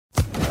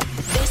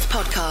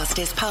podcast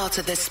is part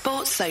of the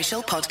Sports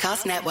Social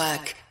Podcast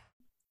Network.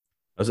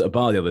 I was at a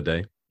bar the other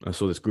day. I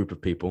saw this group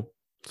of people.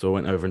 So I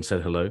went over and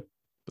said hello.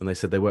 And they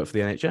said they work for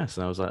the NHS.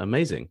 And I was like,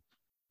 amazing.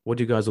 What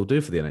do you guys all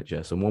do for the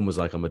NHS? And one was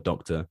like, I'm a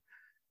doctor.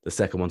 The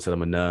second one said,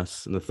 I'm a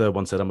nurse. And the third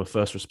one said, I'm a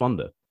first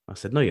responder. I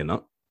said, no, you're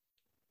not.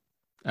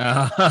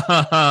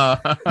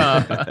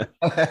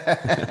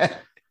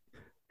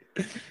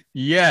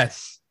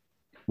 Yes.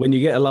 When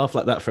you get a laugh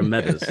like that from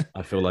Meadows,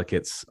 I feel like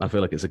it's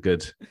a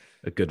good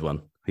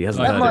one. He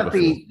hasn't That heard might it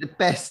be the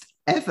best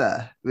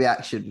ever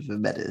reaction for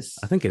Meadows.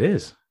 I think it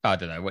is. I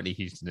don't know. Whitney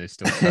Houston is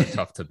still so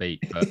tough to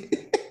beat, but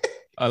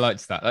I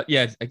liked that.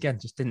 Yeah, again,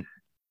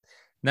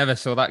 never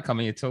saw that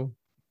coming at all.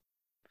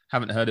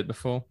 Haven't heard it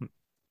before.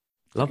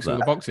 Love Ticks all that.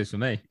 the boxes for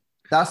me.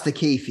 That's the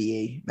key for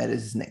you,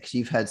 Meadows, isn't it? Because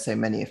you've heard so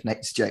many of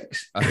Nate's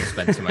jokes. I just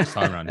spent too much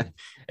time around it.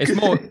 It's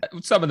more,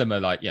 some of them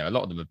are like, a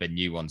lot of them have been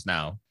new ones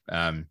now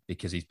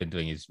because he's been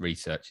doing his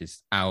research,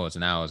 his hours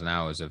and hours and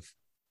hours of,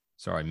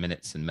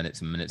 minutes and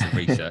minutes and minutes of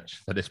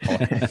research for this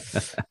pod.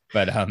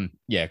 But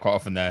quite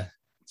often they're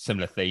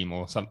similar theme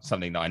or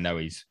something that I know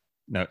he's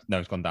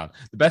gone down.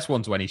 The best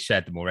one's when he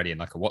shared them already in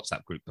like a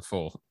WhatsApp group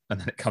before, and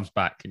then it comes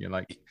back and you're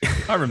like,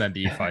 I remember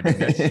you finding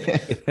this.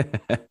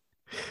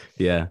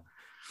 Yeah.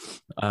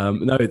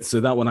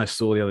 So that one I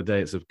saw the other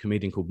day, it's a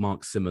comedian called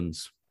Mark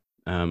Simmons,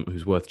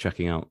 who's worth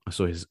checking out. I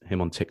saw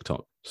him on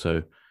TikTok.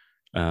 So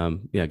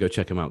go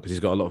check him out because he's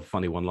got a lot of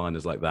funny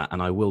one-liners like that,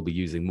 and I will be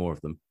using more of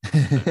them.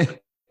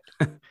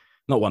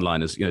 Not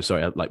one-liners,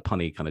 like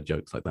punny kind of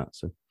jokes like that.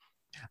 So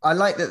I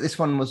like that this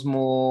one was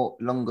more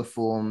longer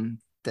form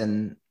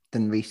than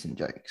recent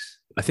jokes.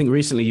 I think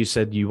recently you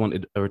said you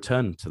wanted a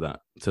return to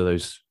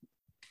those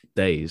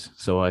days.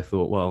 So I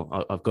thought,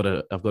 well, I've got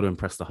to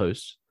impress the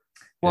host.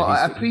 Well,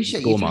 I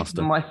appreciate you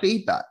taking my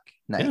feedback,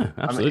 Nate. Yeah,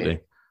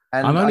 absolutely.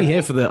 I'm only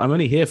here for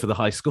the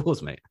high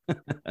scores, mate.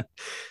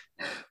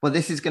 Well,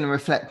 this is going to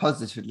reflect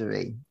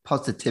positively.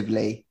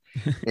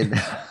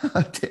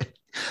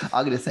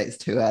 I'm going to say it's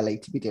too early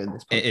to be doing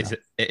this podcast.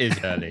 It is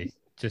early.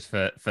 Just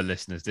for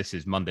listeners, this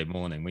is Monday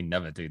morning. We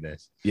never do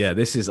this. Yeah,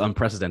 this is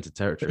unprecedented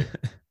territory.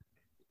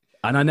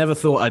 And I never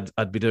thought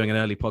I'd be doing an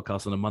early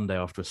podcast on a Monday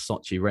after a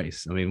Sochi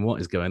race. I mean, what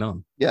is going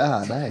on? Yeah,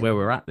 I know. Where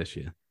we're at this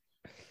year,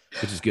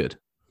 which is good.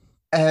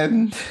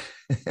 But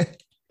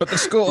the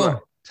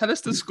score. Tell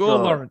us the score,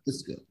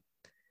 Lawrence.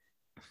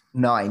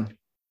 9.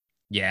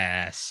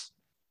 Yes.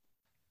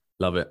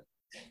 Love it.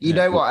 You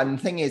know what? And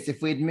the thing is,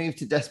 if we'd moved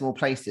to decimal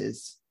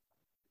places,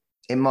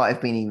 it might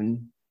have been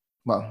even,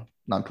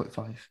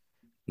 9.5.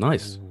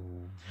 Nice.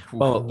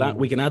 Well, that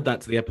we can add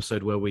that to the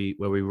episode where we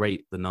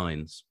rate the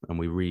 9s and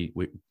we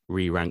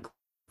re-rank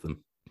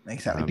them.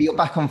 Exactly. But you're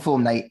back on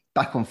form, Nate.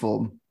 Back on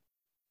form.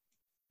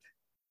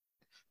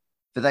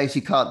 For those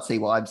who can't see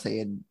what I'm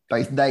saying,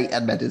 both Nate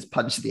and Meadows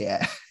punch the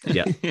air.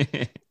 Yeah.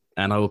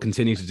 And I will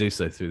continue to do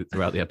so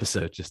throughout the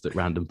episode, just at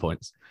random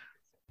points.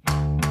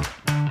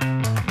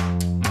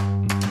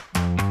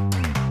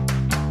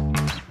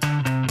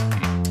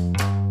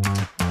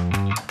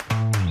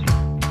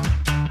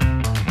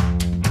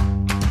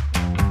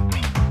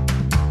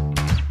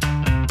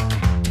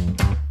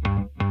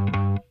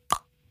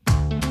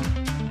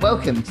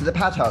 Welcome to the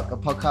Paddock, a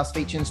podcast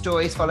featuring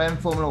stories following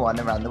Formula One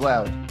around the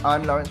world.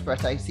 I'm Lawrence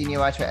Barretto, senior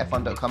writer at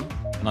F1.com.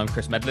 And I'm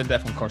Chris Medland,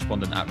 F1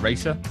 correspondent at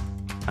Racer.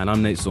 And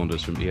I'm Nate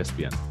Saunders from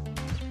ESPN.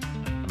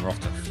 And we're off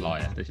to a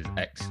flyer. This is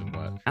excellent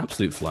work.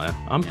 Absolute flyer.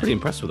 I'm pretty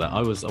impressed with that.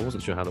 I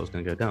wasn't sure how that was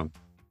going to go down.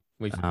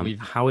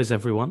 How is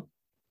everyone?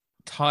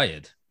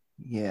 Tired.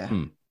 Yeah,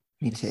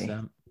 me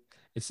too.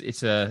 It's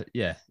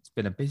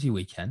been a busy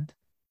weekend.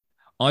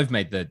 I've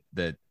made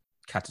the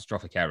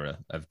catastrophic error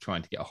of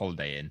trying to get a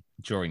holiday in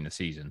during the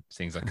season,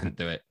 seeing as I couldn't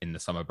do it in the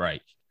summer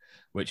break,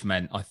 which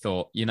meant I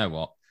thought, you know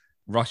what,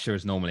 Russia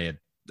is normally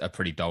a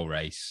pretty dull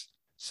race,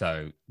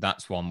 so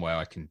that's one where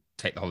I can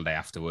take the holiday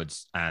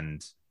afterwards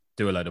and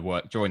do a load of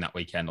work during that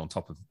weekend on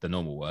top of the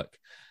normal work.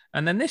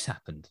 And then this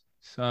happened,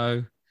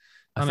 so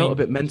I felt a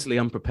bit mentally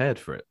unprepared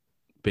for it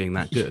being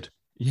that good.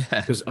 Yeah,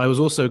 because I was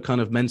also kind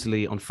of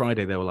mentally on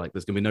Friday, they were like,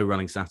 there's gonna be no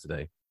running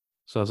Saturday,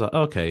 so I was like,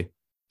 okay,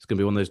 it's going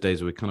to be one of those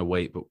days where we kind of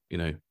wait, but,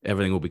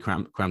 everything will be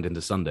crammed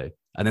into Sunday.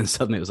 And then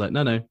suddenly it was like,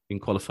 no, you can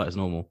qualify as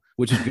normal,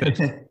 which is good.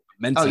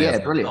 Mentally, oh, yeah,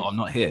 brilliant. I'm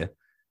not here.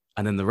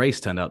 And then the race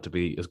turned out to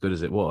be as good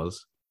as it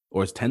was,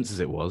 or as tense as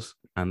it was.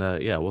 And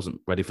I wasn't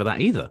ready for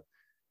that either.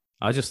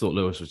 I just thought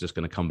Lewis was just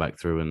going to come back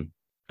through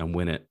and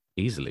win it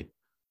easily.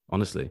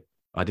 Honestly,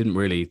 I didn't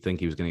really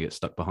think he was going to get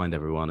stuck behind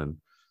everyone and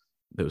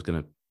there was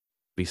going to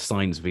be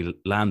Sainz v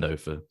Lando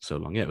for so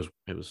long. Yeah,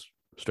 it was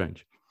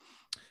strange.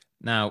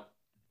 Now,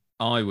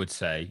 I would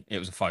say it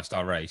was a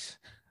 5-star race,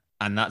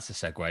 and that's a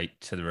segue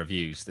to the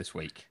reviews this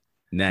week.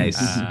 Nice.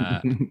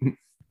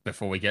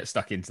 Before we get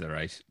stuck into the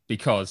race,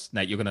 because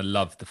Nate, you're going to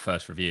love the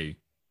first review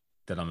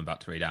that I'm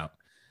about to read out,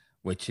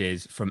 which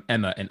is from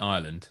Emma in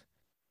Ireland,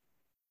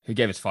 who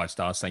gave us 5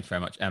 stars. Thank you very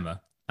much,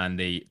 Emma. And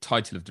the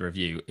title of the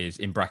review is,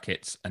 in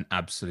brackets, an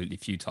absolutely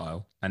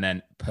futile, and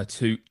then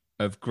pursuit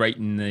of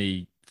Greaton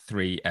the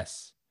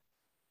 3S.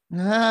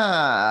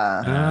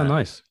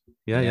 Nice.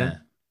 Yeah.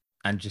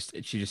 and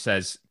she just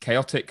says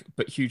chaotic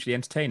but hugely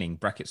entertaining,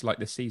 brackets like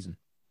this season,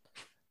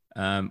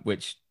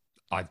 which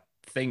I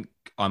think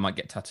I might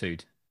get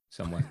tattooed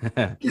somewhere.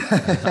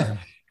 Yeah,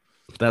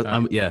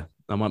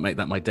 I might make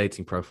that my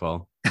dating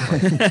profile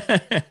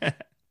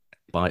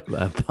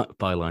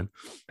byline.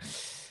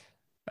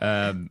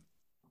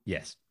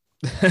 Yes.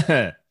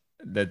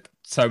 There's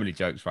so many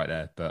jokes right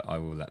there, but I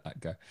will let that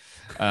go.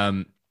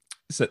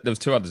 So there was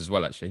 2 others as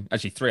well, actually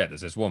 3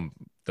 others. There's one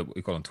that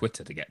we got on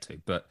Twitter to get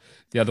to, but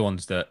the other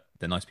ones that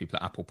the nice people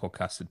at Apple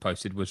Podcasts had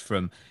posted was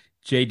from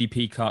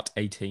JDP Cart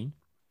 18,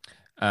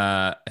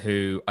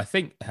 who I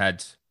think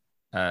had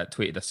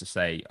tweeted us to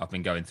say, I've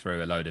been going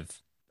through a load of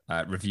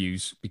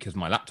reviews because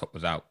my laptop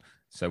was out,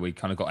 so we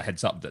kind of got a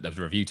heads up that there was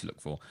a review to look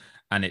for,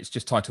 and it's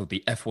just titled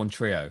the F1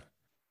 Trio,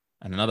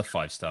 and another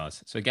 5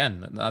 stars. So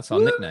again, that's our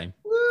nickname,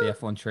 the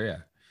F1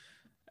 Trio.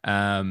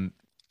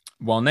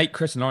 While Nate,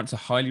 Chris, and Lawrence are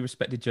highly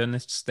respected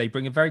journalists, they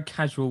bring a very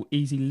casual,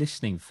 easy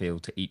listening feel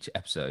to each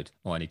episode.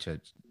 Oh, I need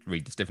to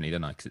read this differently,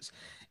 don't I? Because it's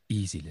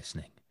easy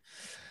listening.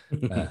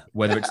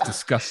 Whether it's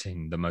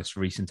discussing the most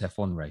recent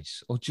F1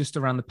 race or just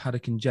around the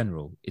paddock in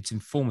general, it's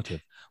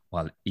informative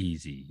while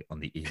easy on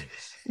the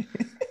ears.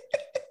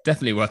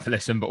 Definitely worth a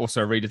listen, but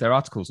also a read of their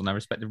articles on their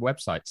respective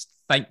websites.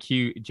 Thank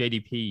you,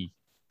 JDP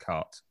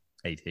Cart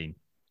 18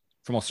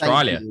 from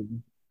Australia.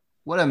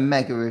 What a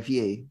mega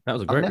review. That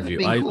was a great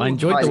review. I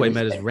enjoyed the way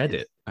Meadows read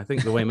it. I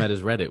think the way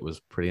Meadows read it was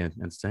pretty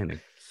entertaining.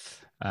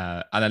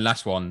 And then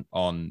last one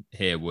on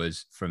here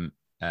was from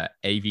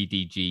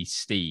AVDG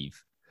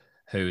Steve,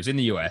 who is in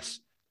the US.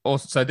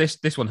 Also, so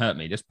this one hurt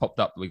me. Just popped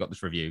up. We got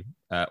this review.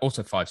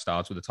 Also 5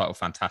 stars with the title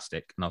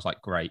Fantastic. And I was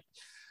like, great.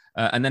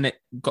 And then it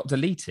got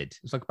deleted. It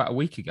was like about a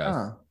week ago.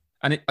 Oh.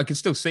 And I can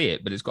still see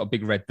it, but it's got a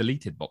big red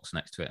deleted box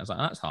next to it. I was like,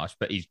 oh, that's harsh.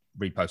 But he's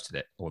reposted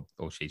it, or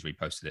she's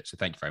reposted it. So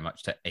thank you very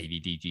much to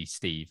AVDG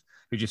Steve,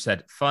 who just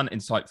said, fun,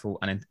 insightful,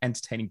 and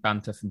entertaining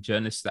banter from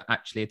journalists that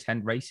actually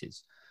attend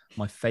races.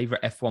 My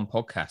favorite F1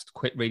 podcast.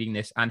 Quit reading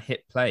this and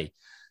hit play.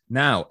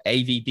 Now,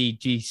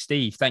 AVDG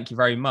Steve, thank you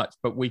very much.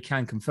 But we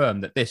can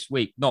confirm that this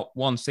week, not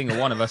one single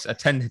one of us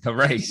attended the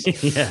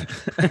race. Yeah.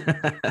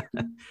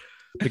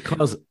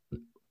 Because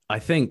I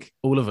think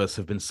all of us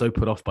have been so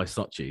put off by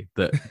Sochi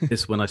that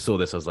when I saw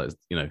this, I was like,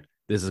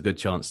 this is a good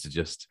chance to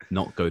just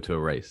not go to a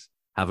race,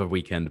 have a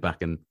weekend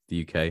back in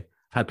the UK. I've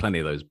had plenty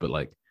of those, but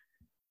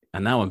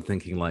and now I'm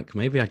thinking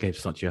maybe I gave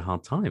Sochi a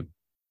hard time.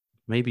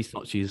 Maybe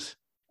Sochi's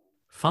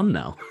fun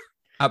now.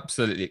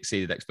 Absolutely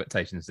exceeded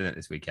expectations, didn't it,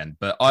 this weekend?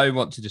 But I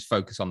want to just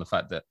focus on the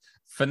fact that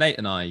for Nate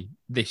and I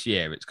this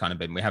year, it's kind of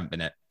been, we haven't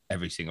been at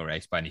every single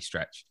race by any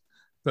stretch,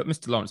 but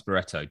Mr. Lawrence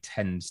Barretto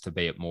tends to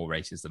be at more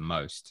races than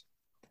most.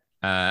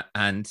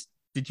 And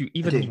did you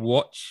even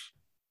watch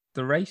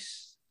the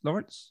race,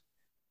 Lawrence?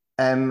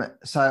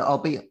 So I'll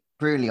be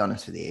brutally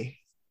honest with you.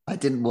 I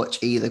didn't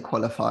watch either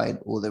qualified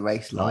or the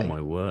race live. Oh my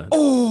word!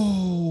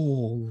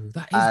 Oh,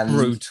 that is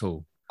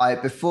brutal.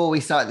 Before we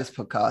started this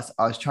podcast,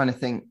 I was trying to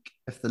think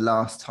of the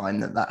last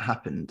time that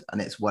happened, and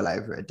it's well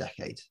over a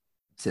decade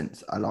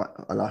since I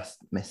last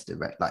missed a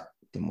race.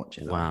 Didn't watch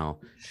it. Wow,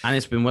 and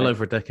it's been well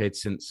over a decade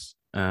since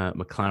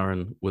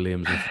McLaren,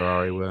 Williams, and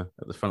Ferrari were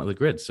at the front of the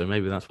grid. So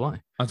maybe that's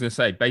why. I was going to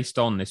say, based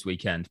on this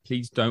weekend,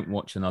 please don't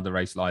watch another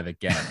race live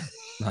again.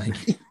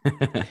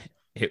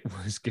 It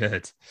was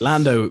good.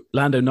 Lando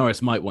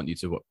Norris might want you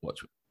to watch.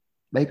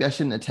 Maybe I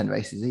shouldn't attend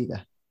races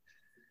either.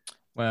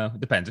 Well, it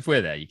depends. If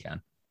we're there, you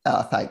can.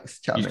 Oh, thanks,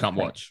 Charlie. You just can't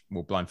watch.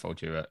 We'll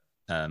blindfold you at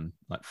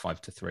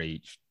 5 to 3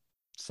 each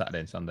Saturday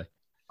and Sunday.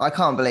 I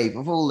can't believe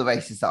of all the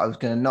races that I was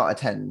going to not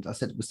attend. I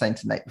was saying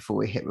to Nate before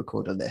we hit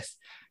record on this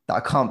that I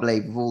can't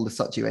believe of all the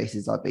Sochi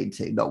races I've been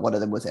to, not one of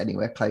them was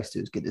anywhere close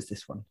to as good as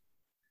this one,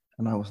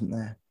 and I wasn't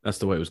there. That's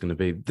the way it was going to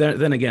be.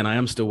 Then again, I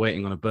am still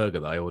waiting on a burger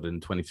that I ordered in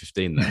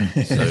 2015.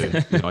 There, so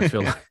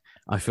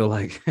I feel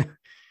like,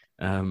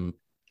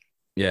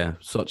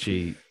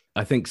 Sochi.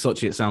 I think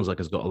Sochi, it sounds like,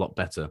 has got a lot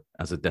better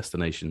as a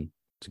destination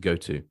to go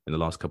to in the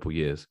last couple of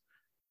years.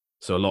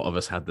 So a lot of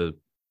us had the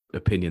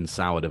opinion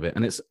soured of it,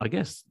 and I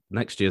guess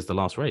next year's the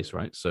last race,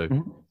 right? So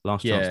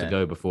last chance to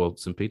go before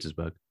St.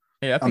 Petersburg.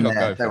 Yeah, I think I'll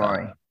go. Don't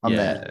worry, I'm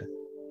there.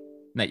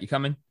 Nate, you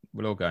coming?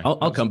 We'll all go.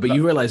 I'll come, but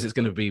you realize it's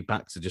going to be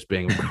back to just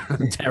being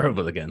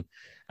terrible again.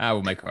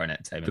 We'll make our own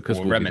entertainment because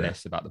we'll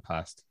reminisce about the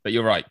past. But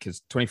you're right, because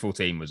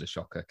 2014 was a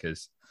shocker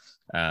because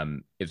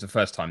it was the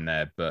first time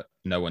there, but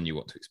no one knew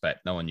what to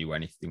expect. No one knew where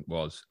anything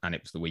was. And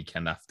it was the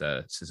weekend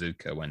after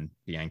Suzuka when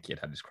Bianchi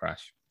had his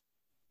crash.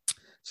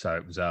 So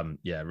it was,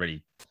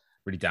 really,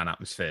 really down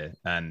atmosphere.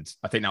 And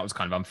I think that was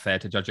kind of unfair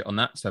to judge it on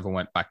that. So everyone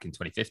went back in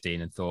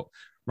 2015 and thought,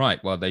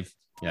 right, well,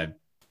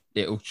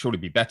 it'll surely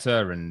be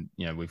better. And,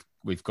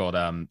 we've got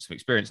some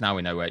experience now.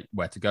 We know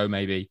where to go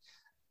maybe.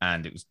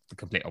 And it was the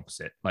complete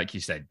opposite. Like you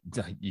said,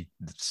 the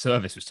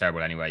service was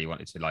terrible anyway. You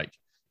wanted to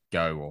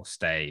go or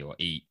stay or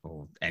eat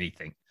or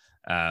anything.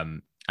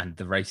 And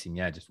the racing,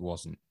 just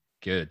wasn't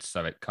good.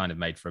 So it kind of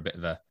made for a bit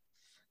of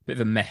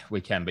a meh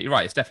weekend. But you're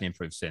right, it's definitely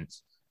improved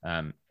since.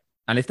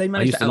 And if they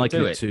manage to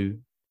outdo it, sorry,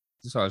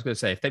 I was going to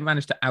say, if they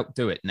manage to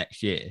outdo it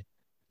next year,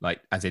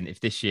 Like, as in,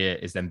 if this year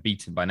is then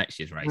beaten by next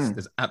year's race,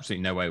 there's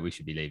absolutely no way we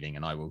should be leaving,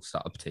 and I will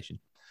start a petition.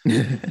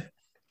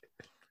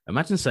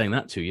 Imagine saying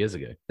that 2 years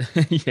ago.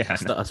 Yeah,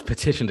 A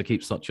petition to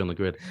keep Sochi on the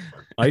grid.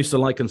 I used to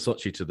liken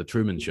Sochi to the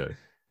Truman Show.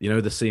 You know,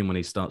 the scene when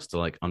he starts to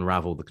like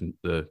unravel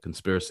the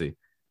conspiracy, and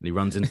he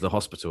runs into the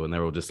hospital, and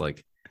they're all just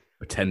like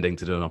pretending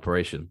to do an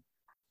operation.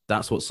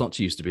 That's what Sochi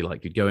used to be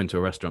like. You'd go into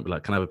a restaurant, be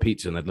like, "Can I have a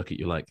pizza?" And they'd look at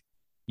you like,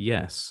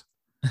 "Yes,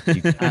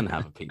 you can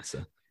have a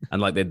pizza." And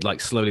like they'd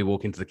like slowly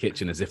walk into the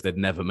kitchen as if they'd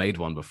never made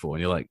one before,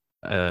 and you're like,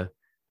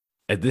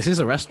 "This is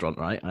a restaurant,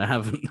 right? I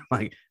haven't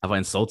like, have I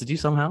insulted you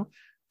somehow?"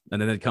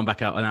 And then they'd come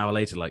back out an hour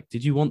later, like,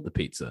 "Did you want the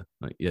pizza?"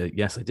 Like, "Yeah,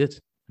 yes, I did.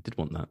 I did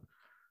want that."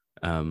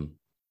 And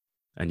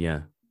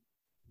yeah,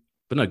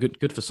 but no,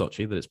 good for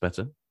Sochi that it's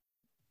better.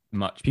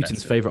 Much Putin's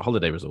better. favorite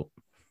holiday resort.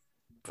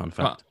 Fun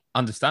fact. Well,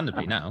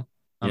 understandably now.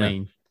 I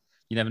mean,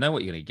 you never know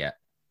what you're going to get.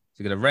 Is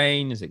it going to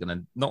rain? Is it going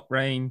to not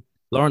rain?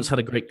 Lawrence had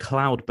a great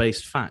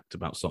cloud-based fact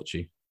about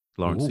Sochi.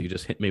 Lawrence, that you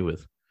just hit me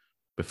with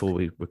before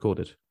we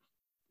recorded.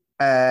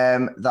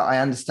 That I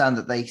understand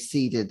that they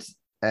seeded.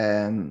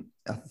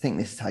 I think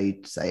this is how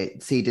you'd say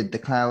it. Seeded the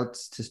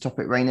clouds to stop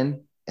it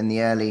raining in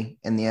the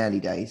early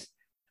days,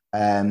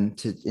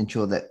 to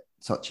ensure that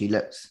Sochi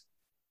looks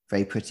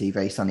very pretty,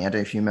 very sunny. I don't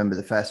know if you remember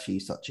the first few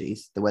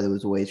Sochis. The weather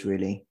was always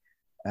really,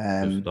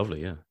 It was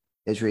lovely, yeah.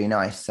 It was really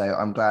nice. So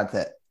I'm glad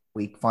that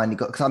we finally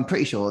got. Because I'm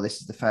pretty sure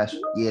this is the first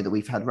year that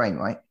we've had rain,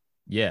 right?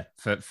 Yeah,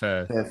 for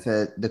the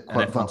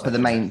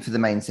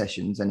main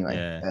sessions anyway,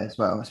 as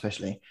well,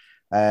 especially.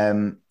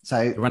 So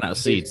we ran out of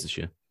seeds this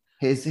year.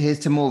 Here's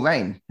to more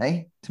rain,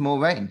 eh? To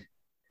more rain.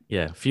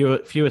 Yeah,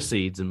 fewer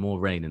seeds and more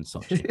rain in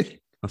Sochi.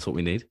 That's what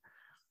we need.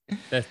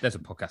 There's a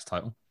podcast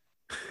title.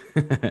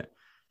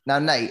 Now,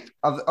 Nate,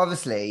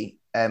 obviously,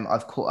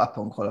 I've caught up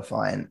on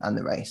qualifying and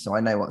the race, so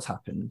I know what's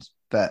happened.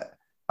 But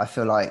I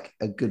feel like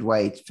a good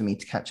way for me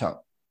to catch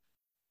up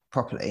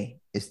properly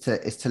is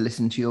to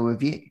listen to your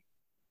review.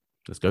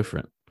 Let's go for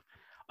it.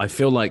 I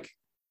feel like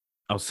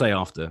I'll say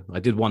after.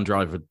 I did one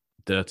driver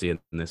dirty in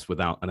this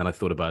without, and then I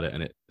thought about it,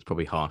 and it's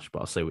probably harsh, but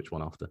I'll say which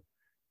one after.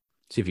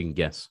 See if you can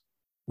guess.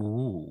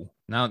 Ooh,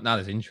 now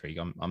there's intrigue.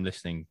 I'm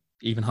listening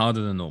even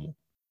harder than normal.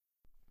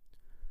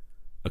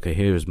 Okay,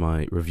 here is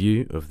my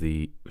review of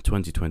the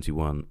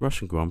 2021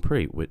 Russian Grand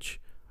Prix,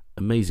 which,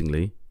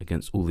 amazingly,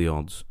 against all the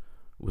odds,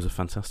 was a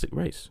fantastic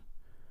race.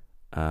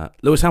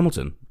 Lewis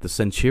Hamilton, the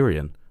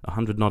Centurion,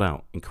 100 not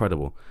out,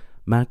 incredible.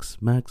 Max,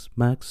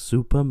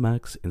 Super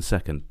Max in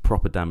second,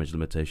 proper damage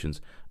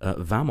limitations.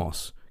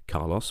 Vamos,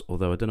 Carlos,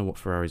 although I don't know what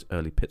Ferrari's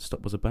early pit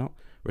stop was about.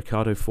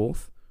 Ricciardo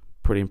fourth,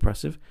 pretty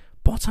impressive.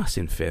 Bottas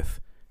in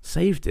fifth,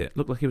 saved it.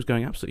 Looked like he was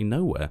going absolutely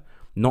nowhere.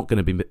 Not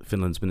going to be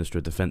Finland's Minister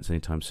of Defence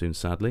anytime soon,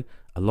 sadly.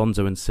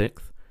 Alonso in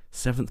sixth,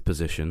 seventh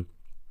position.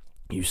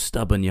 You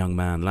stubborn young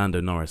man,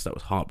 Lando Norris, that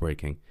was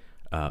heartbreaking.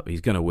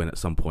 He's going to win at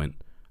some point.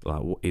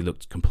 He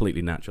looked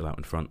completely natural out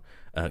in front.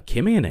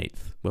 Kimi in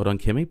eighth. Well done,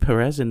 Kimi.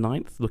 Perez in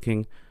ninth,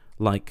 looking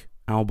like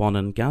Albon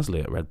and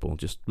Gasly at Red Bull,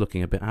 just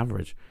looking a bit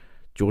average.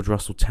 George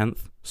Russell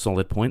 10th,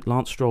 solid point.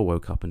 Lance Stroll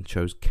woke up and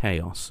chose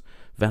chaos.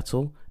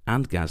 Vettel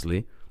and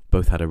Gasly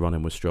both had a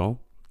run-in with Stroll.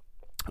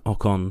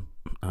 Ocon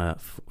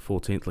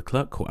 14th.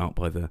 Leclerc caught out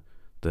by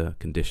the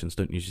conditions.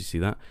 Don't usually see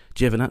that.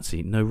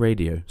 Giovinazzi, no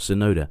radio.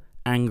 Tsunoda,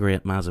 angry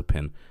at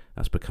Mazepin.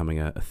 That's becoming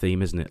a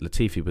theme, isn't it?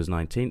 Latifi was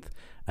 19th,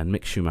 and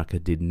Mick Schumacher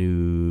did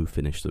no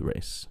finish the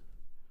race.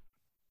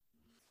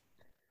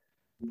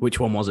 Which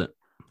one was it?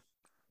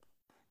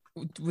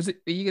 Was it?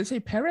 Are you going to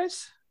say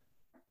Perez?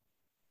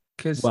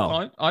 Because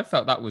well, I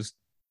felt that was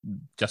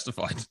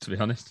justified, to be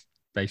honest,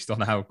 based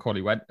on how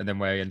quali went and then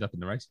where he ended up in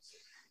the race.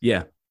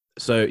 Yeah.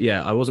 So,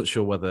 yeah, I wasn't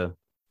sure whether...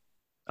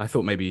 I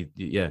thought maybe,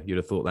 yeah, you'd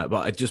have thought that.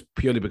 But I just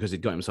purely because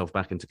he'd got himself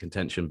back into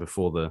contention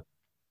before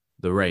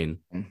the rain.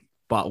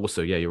 But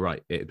also, yeah, you're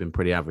right. It had been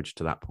pretty average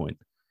to that point.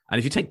 And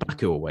if you take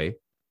Baku away,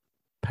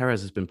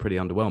 Perez has been pretty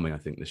underwhelming, I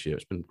think, this year.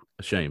 It's been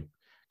a shame.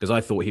 Because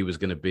I thought he was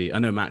going to be... I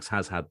know Max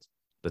has had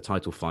the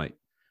title fight,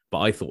 but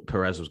I thought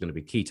Perez was going to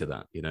be key to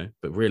that, you know?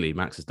 But really,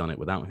 Max has done it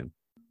without him,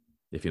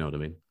 if you know what I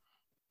mean.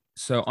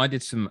 So I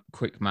did some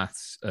quick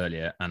maths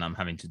earlier, and I'm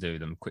having to do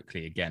them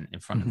quickly again in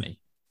front of me.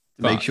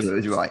 Make sure it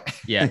was right.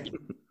 Yeah.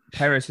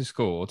 Perez has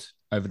scored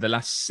over the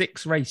last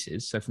 6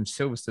 races, so from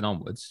Silverstone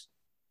onwards,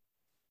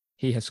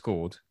 he has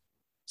scored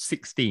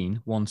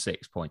 16 points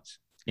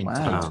in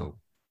total.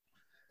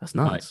 That's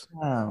nuts.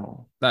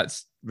 Wow.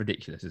 That's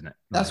ridiculous, isn't it?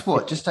 That's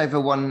what, just over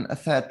a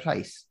third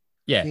place?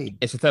 Yeah,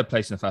 it's a third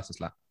place in the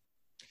fastest lap.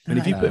 And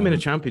if you put him in a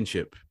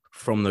championship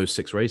from those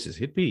 6 races,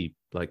 he'd be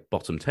like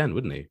bottom 10,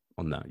 wouldn't he,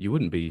 on that? You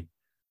wouldn't be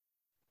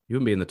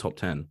in the top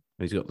 10. And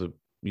he's got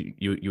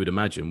you would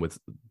imagine with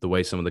the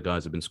way some of the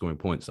guys have been scoring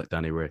points, like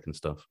Danny Rick and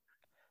stuff.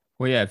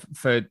 Well, yeah,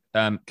 for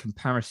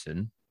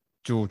comparison,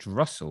 George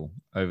Russell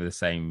over the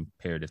same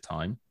period of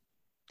time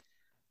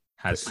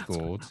has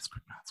scored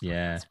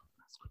the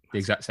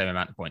exact same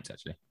amount of points,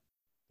 actually.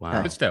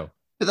 Wow. But still.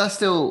 But that's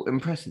still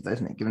impressive,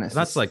 isn't it? Given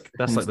that's like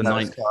the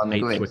 9th,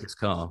 8th quickest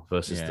car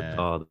versus the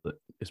car that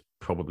is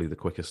probably the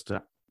quickest,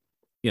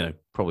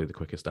 probably the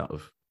quickest out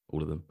of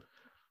all of them.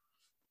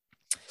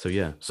 So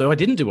yeah, so I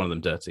didn't do one of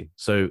them dirty.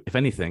 So if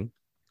anything,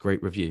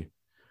 great review.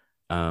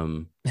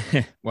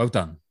 Well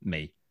done,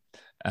 me.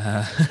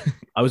 I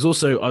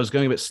was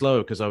going a bit slower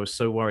because I was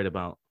so worried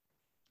about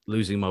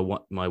losing my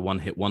one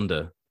hit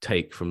wonder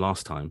take from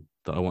last time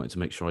that I wanted to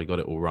make sure I got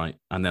it all right.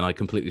 And then I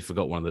completely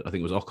forgot one of the, I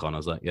think it was Ocon. I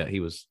was like, yeah, he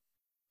was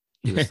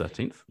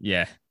 13th.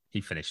 Yeah, he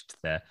finished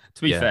there.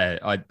 To be fair,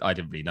 I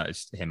didn't really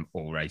notice him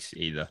all race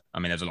either. I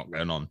mean, there's a lot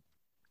going on.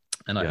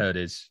 And I heard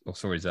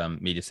saw his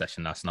media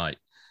session last night,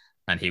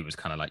 and he was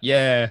kind of like,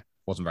 yeah,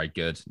 wasn't very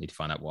good. Need to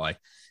find out why.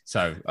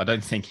 So I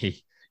don't think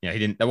he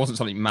didn't, there wasn't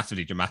something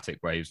massively dramatic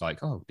where he was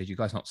like, oh, did you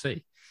guys not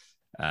see?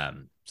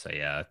 So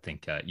yeah, I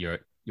think you're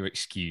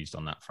excused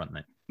on that front,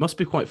 mate. Must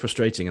be quite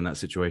frustrating in that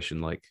situation.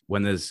 Like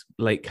when there's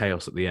late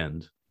chaos at the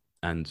end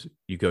and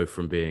you go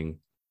from being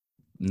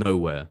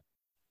nowhere,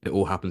 it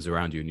all happens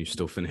around you and you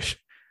still finish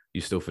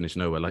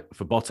nowhere. Like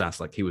for Bottas,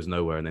 like he was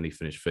nowhere and then he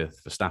finished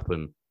fifth.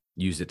 Verstappen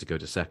used it to go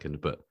to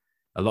second, but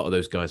a lot of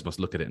those guys must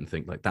look at it and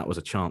think like that was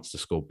a chance to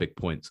score big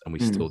points and we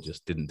still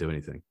just didn't do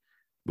anything,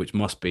 which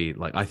must be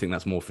like, I think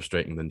that's more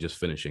frustrating than just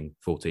finishing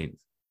 14th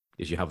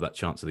is you have that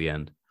chance at the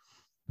end.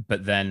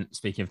 But then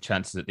speaking of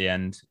chances at the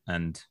end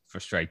and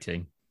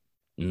frustrating,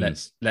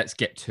 let's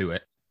get to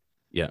it.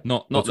 Yeah.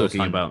 Not Lewis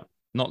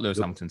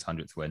Hamilton's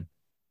 100th win.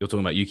 You're talking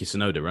about Yuki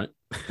Tsunoda, right?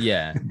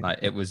 Yeah. Like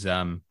it was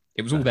all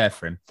there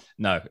for him.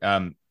 No,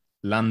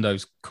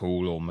 Lando's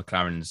cool or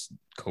McLaren's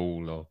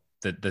cool or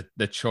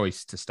the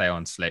choice to stay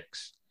on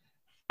slicks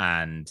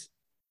and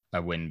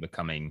a win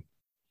becoming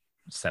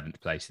 7th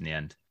place in the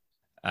end.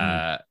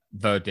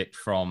 Verdict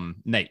from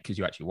Nate, because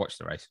you actually watched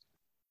the race.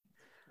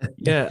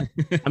 Yeah.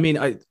 I mean,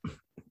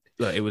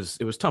 it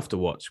was tough to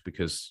watch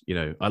because,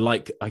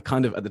 I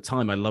kind of, at the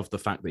time, I loved the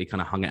fact that he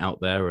kind of hung it out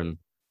there and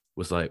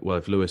was like, well,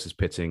 if Lewis is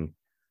pitting,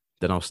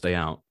 then I'll stay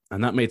out.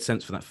 And that made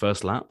sense for that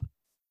first lap.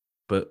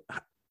 But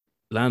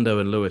Lando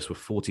and Lewis were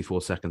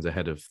 44 seconds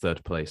ahead of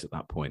third place at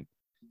that point.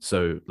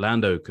 So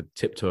Lando could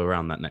tiptoe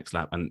around that next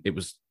lap. And it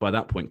was, by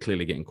that point,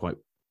 clearly getting quite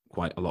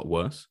a lot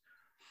worse.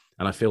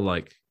 And I feel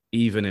like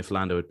even if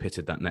Lando had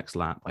pitted that next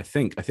lap, I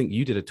think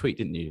you did a tweet,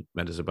 didn't you,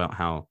 Mendes, about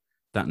how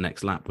that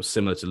next lap was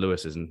similar to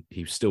Lewis's and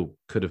he still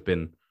could have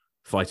been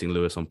fighting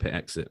Lewis on pit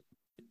exit.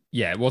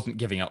 Yeah, it wasn't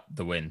giving up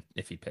the win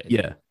if he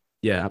pitted.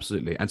 Yeah,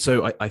 absolutely. And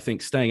so I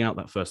think staying out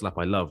that first lap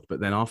I loved, but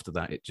then after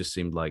that, it just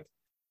seemed like,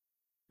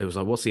 it was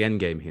like, what's the end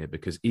game here?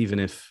 Because even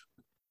if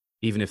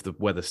the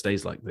weather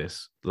stays like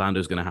this,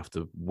 Lando's going to have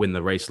to win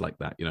the race like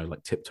that,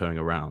 like tiptoeing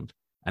around,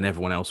 and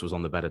everyone else was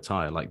on the better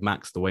tire, like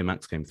Max, the way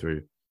Max came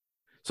through.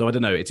 So I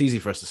don't know. It's easy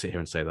for us to sit here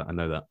and say that. I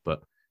know that,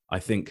 but I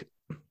think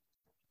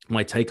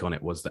my take on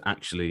it was that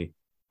actually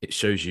it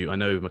shows you, I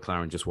know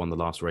McLaren just won the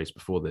last race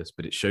before this,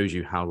 but it shows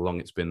you how long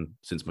it's been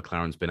since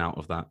McLaren's been out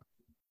of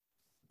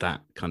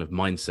that kind of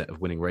mindset of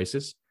winning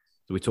races.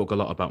 So we talk a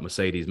lot about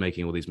Mercedes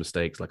making all these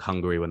mistakes, like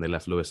Hungary when they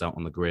left Lewis out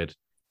on the grid,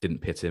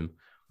 didn't pit him.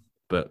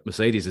 But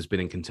Mercedes has been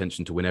in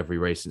contention to win every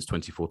race since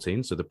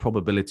 2014. So the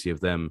probability of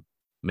them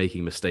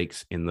making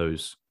mistakes in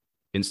those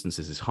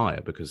instances is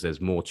higher because there's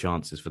more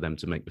chances for them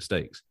to make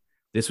mistakes.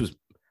 This was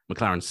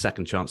McLaren's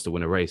second chance to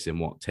win a race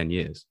in 10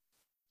 years.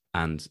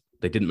 And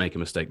they didn't make a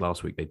mistake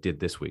last week. They did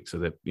this week. So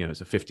that,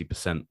 it's a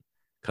 50%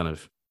 kind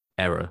of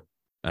error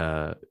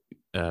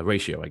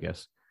ratio, I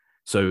guess.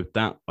 So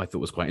that I thought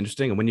was quite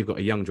interesting. And when you've got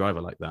a young driver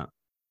like that,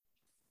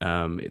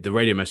 the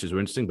radio messages were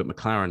interesting, but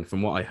McLaren,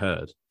 from what I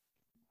heard,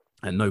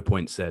 at no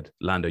point said,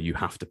 Lando, you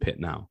have to pit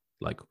now.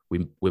 Like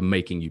we're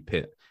making you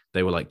pit.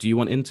 They were like, do you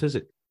want inters?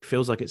 It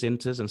feels like it's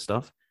inters and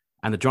stuff.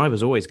 And the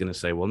driver's always going to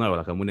say, well, no,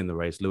 like I'm winning the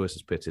race. Lewis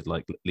has pitted,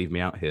 like leave me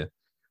out here.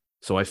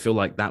 So I feel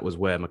like that was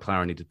where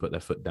McLaren needed to put their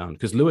foot down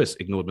because Lewis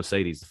ignored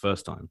Mercedes the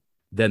first time.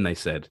 Then they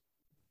said,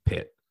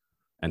 pit.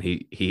 And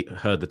he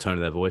heard the tone of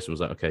their voice and was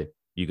like, okay,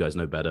 you guys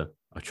know better.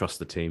 I trust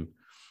the team.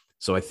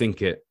 So I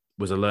think it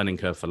was a learning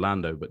curve for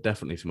Lando, but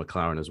definitely for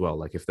McLaren as well.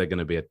 Like if they're going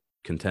to be a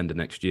contender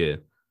next year,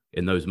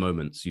 in those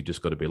moments, you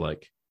just got to be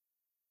like,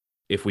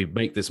 if we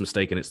make this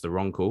mistake and it's the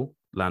wrong call,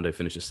 Lando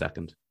finishes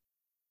second.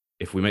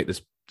 If we make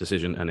this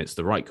decision and it's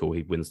the right call,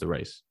 he wins the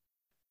race.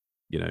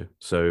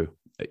 So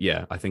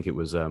yeah, I think it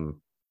was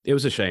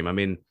a shame. I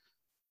mean,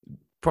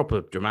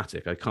 proper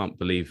dramatic. I can't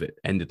believe it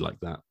ended like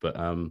that. But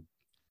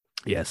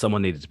yeah,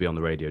 someone needed to be on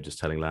the radio just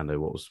telling Lando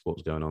what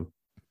was going on.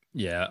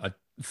 Yeah, I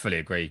fully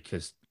agree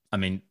because I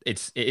mean,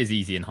 it is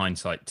easy in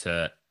hindsight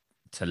to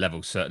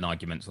level certain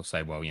arguments or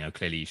say, well,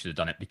 clearly you should have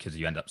done it because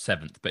you end up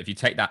 7th. But if you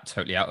take that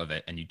totally out of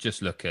it and you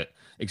just look at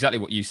exactly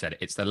what you said,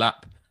 it's the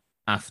lap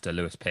after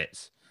Lewis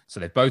pits. So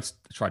they both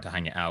tried to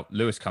hang it out.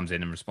 Lewis comes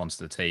in and responds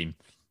to the team.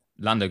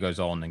 Lando goes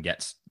on and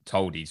gets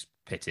told he's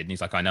pitted. And he's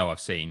like, I know, I've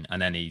seen.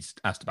 And then he's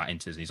asked about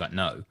inters and he's like,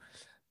 no.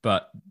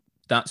 But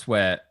that's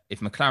where,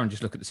 if McLaren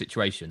just look at the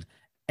situation,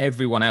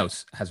 everyone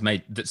else has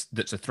made,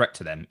 that's a threat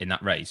to them in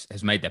that race,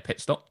 has made their pit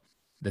stop.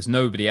 There's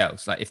nobody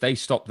else. Like if they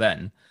stop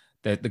then,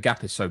 the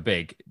gap is so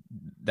big,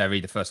 they're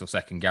either first or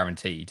second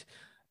guaranteed.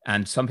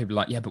 And some people are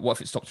like, yeah, but what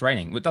if it stops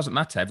raining? Well, it doesn't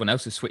matter. Everyone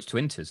else has switched to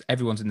inters.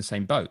 Everyone's in the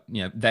same boat.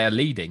 They're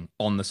leading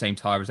on the same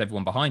tyre as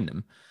everyone behind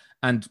them.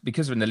 And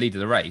because they're in the lead of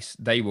the race,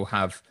 they will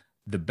have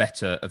the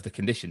better of the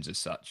conditions as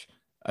such.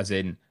 As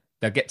in,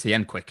 they'll get to the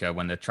end quicker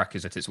when the track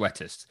is at its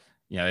wettest.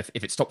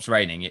 If it stops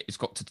raining, it's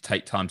got to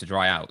take time to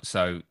dry out.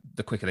 So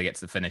the quicker they get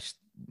to the finish,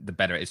 the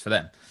better it is for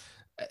them.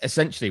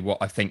 Essentially, what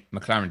I think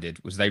McLaren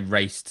did was they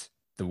raced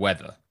the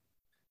weather,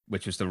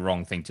 which was the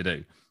wrong thing to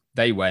do.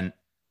 They went,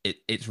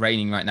 it's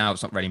raining right now.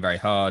 It's not raining very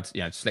hard.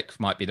 Slick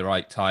might be the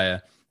right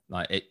tyre.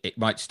 Like it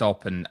might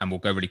stop and we'll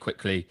go really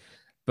quickly.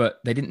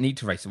 But they didn't need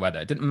to race the weather.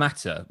 It didn't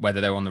matter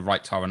whether they were on the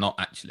right tyre or not,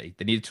 actually.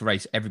 They needed to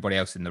race everybody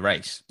else in the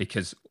race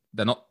because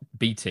they're not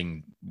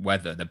beating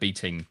weather. They're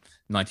beating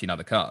 19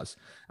 other cars.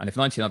 And if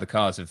 19 other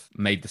cars have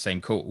made the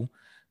same call,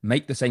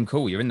 make the same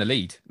call. You're in the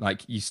lead.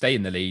 Like, you stay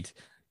in the lead.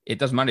 It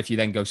doesn't matter if you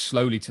then go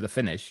slowly to the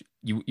finish.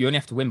 You only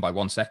have to win by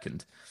 1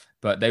 second.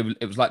 But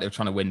it was like they were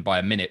trying to win by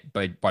a minute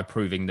by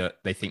proving that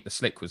they think the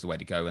slick was the way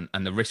to go,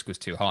 and the risk was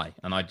too high.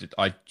 And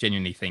I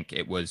genuinely think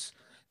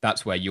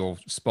that's where you're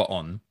spot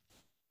on.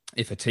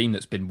 If a team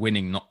that's been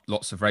winning not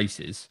lots of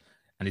races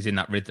and is in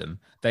that rhythm,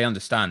 they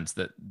understand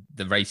that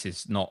the race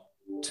is not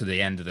to the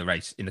end of the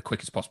race in the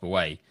quickest possible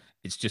way.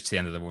 It's just to the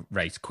end of the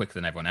race quicker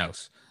than everyone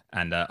else.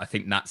 And I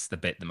think that's the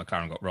bit that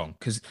McLaren got wrong.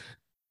 Because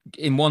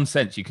in one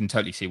sense, you can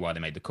totally see why they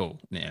made the call.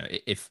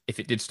 If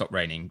it did stop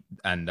raining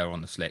and they're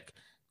on the slick,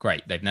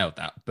 great, they've nailed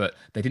that. But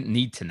they didn't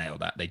need to nail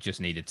that. They just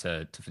needed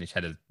to finish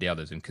ahead of the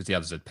others. And because the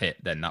others had pit,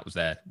 then that was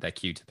their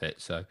cue to pit.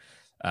 So,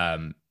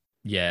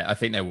 yeah, I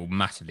think they will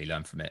massively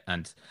learn from it.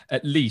 And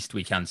at least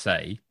we can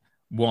say,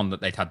 one, that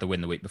they'd had the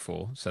win the week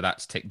before. So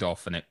that's ticked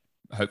off, and it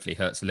hopefully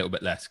hurts a little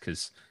bit less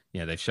because,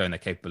 they've shown they're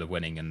capable of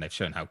winning and they've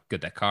shown how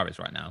good their car is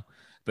right now.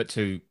 But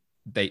two,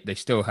 they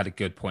still had a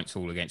good points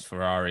haul against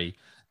Ferrari.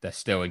 They're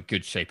still in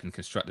good shape in the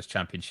Constructors'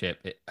 Championship.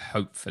 It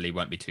hopefully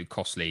won't be too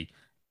costly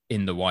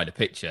in the wider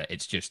picture.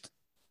 It's just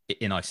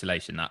in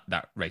isolation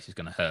that race is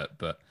going to hurt.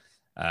 But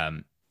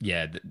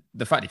yeah,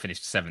 the fact he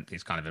finished 7th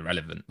is kind of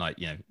irrelevant. Like,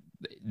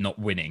 not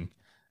winning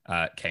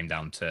came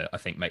down to, I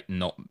think,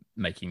 not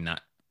making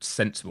that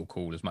sensible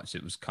call as much as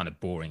it was kind of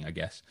boring, I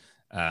guess,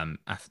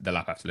 after the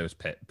lap after Lewis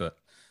pit. But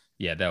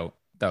yeah, they'll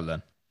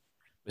learn.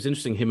 It's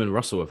interesting. Him and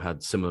Russell have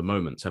had similar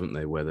moments, haven't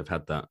they? Where they've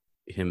had that.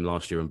 Him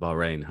last year in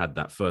Bahrain had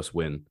that first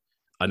win.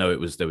 I know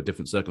there were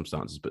different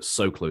circumstances, but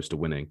so close to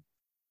winning,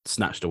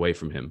 snatched away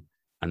from him.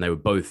 And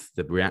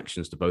the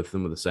reactions to both of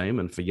them were the same.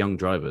 And for young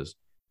drivers,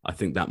 I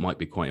think that might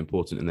be quite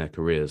important in their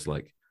careers.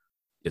 Like,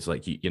 it's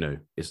like,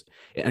 and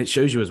it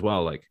shows you as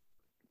well, like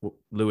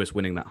Lewis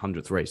winning that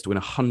 100th race, to win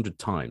 100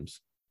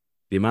 times,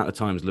 the amount of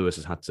times Lewis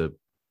has had to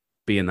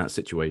be in that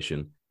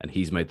situation and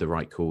he's made the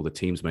right call, the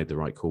team's made the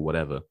right call,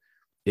 whatever.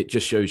 It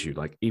just shows you,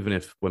 like, even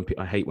if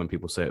I hate when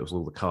people say it was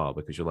all the car,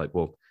 because you're like,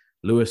 well,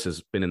 Lewis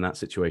has been in that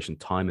situation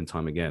time and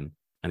time again,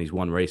 and he's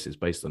won races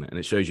based on it. And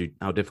it shows you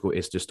how difficult it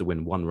is just to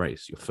win one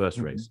race, your first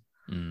race.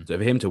 So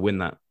for him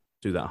to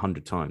do that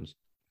 100 times,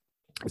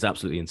 it's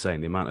absolutely insane.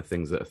 The amount of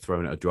things that are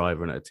thrown at a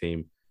driver and at a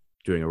team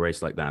during a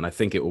race like that. And I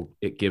think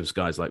it gives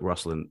guys like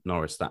Russell and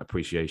Norris that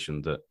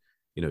appreciation that,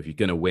 if you're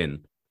going to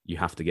win, you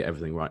have to get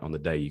everything right on the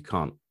day. You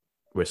can't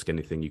risk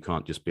anything. You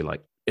can't just be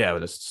like, yeah,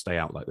 well, let's stay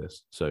out like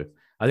this. So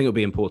I think it'll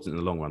be important in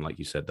the long run. Like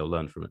you said, they'll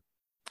learn from it.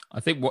 I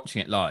think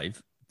watching it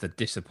live, the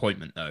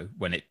disappointment though,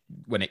 when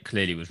it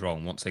clearly was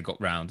wrong once they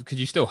got round, because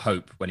you still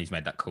hope when he's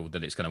made that call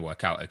that it's going to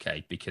work out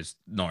okay, because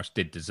Norris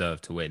did deserve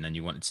to win and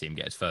you wanted to see him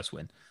get his first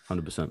win.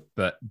 100%.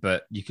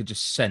 But you could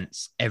just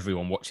sense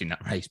everyone watching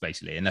that race,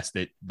 basically, unless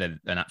they're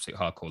an absolute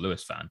hardcore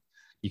Lewis fan.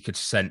 You could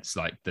sense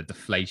like the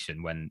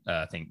deflation when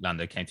I think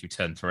Lando came through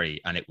turn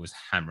 3 and it was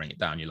hammering it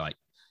down. You're like,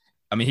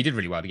 I mean, he did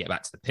really well to get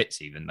back to the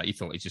pits even. Like, you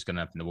thought he's just going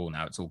to open the wall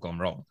now. It's all gone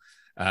wrong.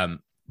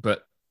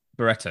 But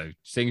Barretto,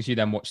 seeing as you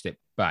then watched it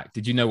back,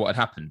 did you know what had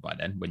happened by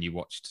then when you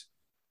watched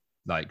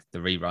like the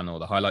rerun or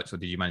the highlights, or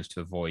did you manage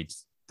to avoid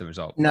the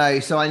result? No,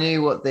 so I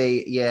knew what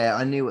the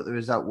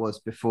result was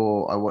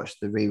before I watched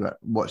the rerun,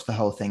 watched the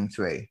whole thing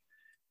through.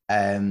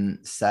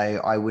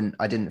 So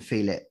I didn't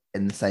feel it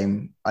in the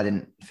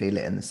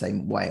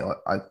same way,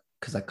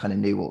 because I kind of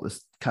knew what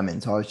was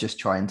coming. So I was just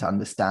trying to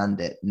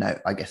understand it. No,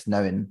 I guess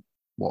knowing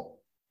what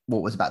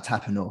was about to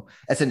happen, or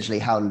essentially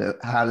how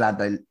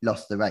Lando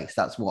lost the race.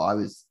 That's what I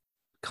was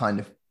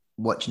kind of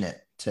watching it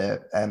to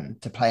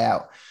play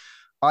out.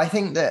 I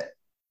think that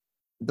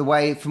the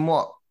way, from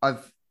what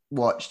I've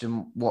watched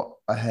and what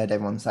I heard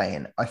everyone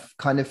saying, I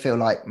kind of feel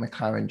like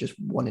McLaren just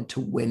wanted to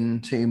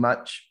win too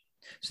much.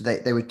 So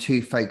they were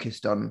too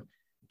focused on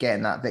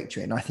getting that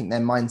victory. And I think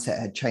their mindset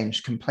had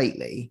changed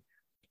completely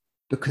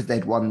because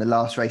they'd won the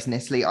last race in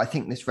Italy. I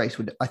think things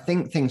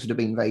would have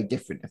been very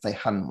different if they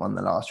hadn't won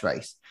the last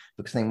race,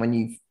 because then when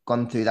you've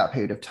gone through that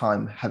period of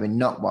time having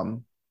not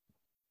won,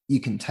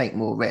 you can take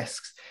more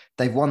risks.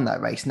 They've won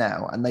that race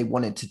now and they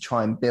wanted to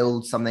try and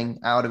build something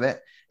out of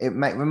it. It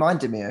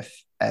reminded me of,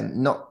 I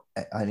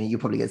mean, you're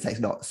probably going to say it's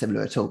not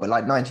similar at all, but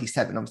like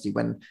 97, obviously,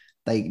 when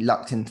they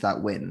lucked into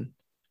that win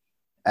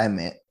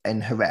in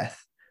Jerez,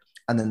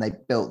 and then they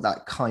built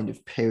that kind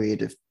of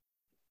period of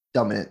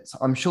dominance.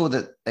 I'm sure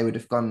that they would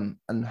have gone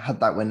and had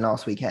that win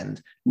last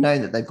weekend,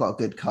 knowing that they've got a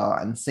good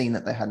car and seen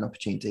that they had an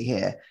opportunity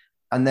here,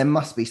 And there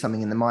must be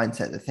something in the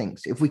mindset that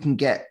thinks if we can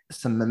get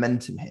some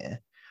momentum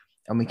here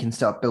and we can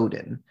start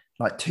building,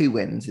 like 2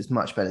 wins is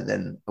much better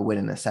than a win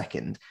in a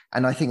second.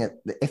 And I think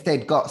if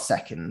they'd got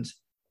second,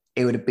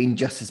 it would have been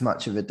just as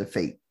much of a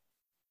defeat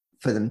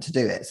for them to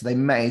do it. So they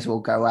may as well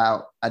go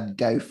out and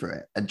go for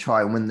it and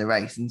try and win the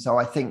race. And so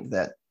I think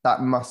that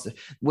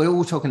we're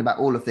all talking about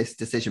all of this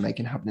decision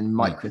making happening in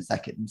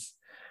microseconds,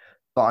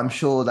 but I'm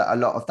sure that a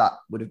lot of that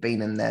would have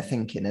been in their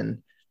thinking.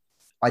 And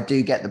I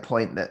do get the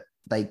point that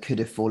they could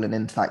have fallen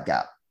into that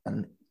gap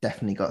and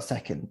definitely got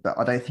second, but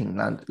I don't think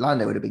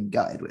Lando would have been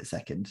gutted with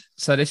second.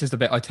 So this is the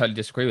bit I totally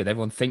disagree with.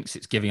 Everyone thinks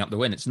it's giving up the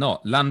win. It's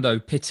not. Lando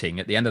pitting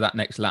at the end of that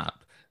next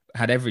lap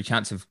had every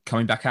chance of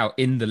coming back out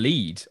in the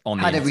lead on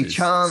the every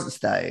chance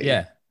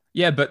though.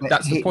 Yeah, but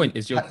that's the point.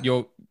 Is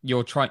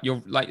you're trying.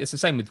 You're like, it's the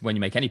same with when you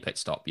make any pit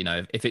stop. You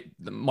know,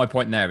 my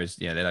point there is,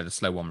 you know, they had a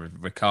slow one with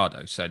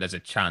Ricciardo, so there's a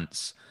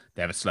chance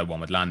they have a slow one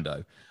with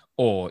Lando,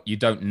 or you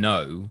don't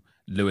know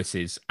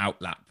Lewis's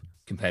out lap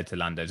compared to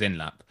Lando's in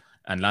lap,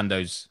 and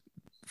Lando's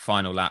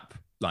final lap,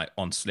 like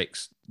on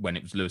slicks when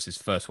it was Lewis's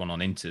first one on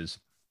inters,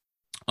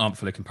 aren't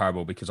fully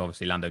comparable because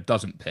obviously Lando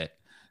doesn't pit,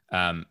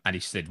 and he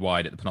slid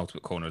wide at the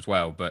penultimate corner as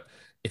well. But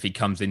if he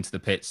comes into the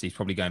pits, he's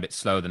probably going a bit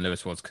slower than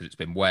Lewis was because it's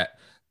been wet.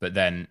 But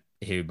then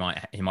he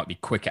might be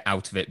quicker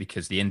out of it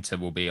because the inter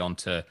will be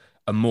onto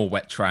a more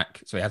wet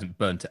track, so he hasn't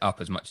burnt it up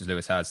as much as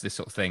Lewis has. This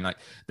sort of thing, like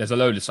there's a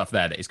load of stuff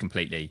there that is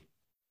completely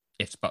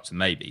ifs, buts, and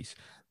maybes.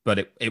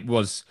 But it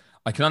was.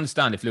 I can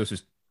understand if Lewis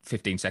was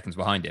 15 seconds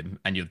behind him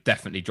and you're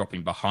definitely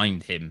dropping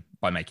behind him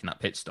by making that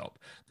pit stop.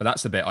 But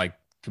that's the bit I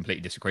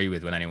completely disagree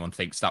with when anyone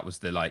thinks that was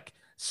the like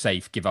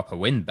safe give up a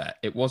win bet.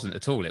 It wasn't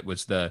at all. It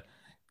was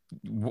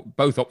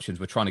both options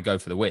were trying to go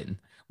for the win.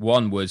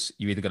 One was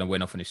you're either going to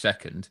win or finish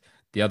second.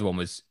 The other one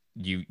was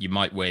you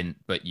might win,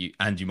 but you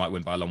might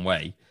win by a long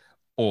way,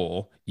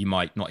 or you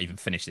might not even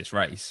finish this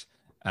race.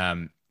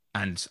 And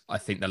I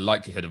think the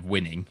likelihood of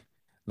winning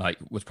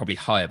was probably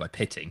higher by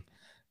pitting.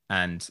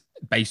 And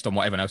based on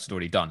what everyone else had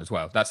already done as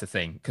well. That's the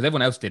thing. Because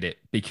everyone else did it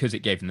because it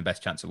gave them the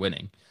best chance of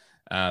winning.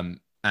 And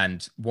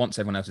once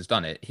everyone else has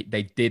done it,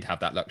 they did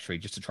have that luxury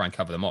just to try and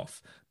cover them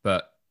off.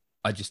 But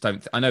I just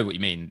don't... I know what you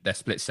mean. They're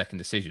split-second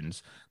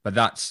decisions. But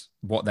that's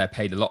what they're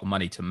paid a lot of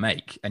money to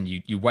make. And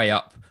you weigh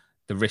up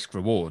the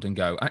risk-reward and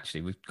go,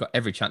 actually, we've got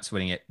every chance of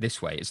winning it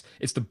this way.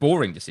 It's the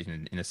boring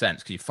decision in a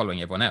sense because you're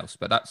following everyone else.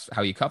 But that's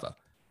how you cover.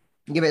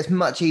 Yeah, but it's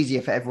much easier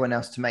for everyone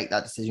else to make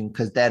that decision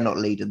because they're not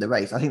leading the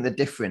race. I think the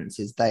difference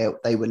is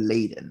they were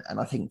leading, and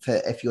I think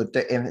if you're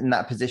in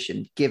that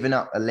position, giving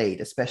up a lead,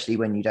 especially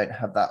when you don't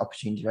have that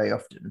opportunity very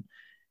often,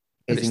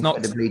 is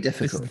incredibly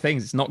difficult. It's the thing;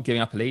 it's not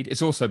giving up a lead.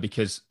 It's also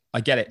because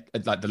I get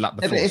it, like the lap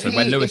before. So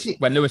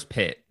when Lewis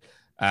pit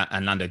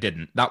and Lando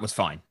didn't, that was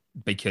fine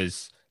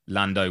because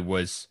Lando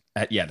was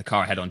the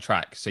car ahead on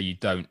track, so you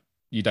don't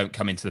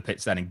come into the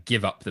pits then and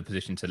give up the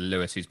position to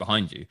Lewis who's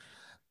behind you.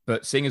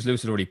 But seeing as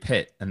Lewis had already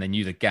pit and they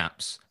knew the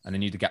gaps and they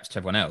knew the gaps to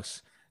everyone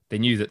else, they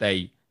knew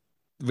that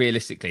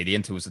realistically, the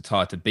Inter was the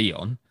tyre to be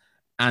on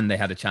and they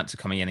had a chance of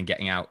coming in and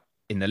getting out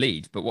in the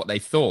lead. But what they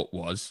thought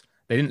was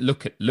they didn't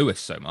look at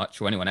Lewis so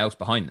much or anyone else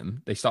behind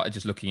them. They started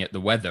just looking at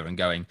the weather and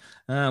going,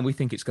 we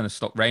think it's going to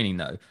stop raining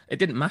though. It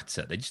didn't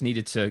matter. They just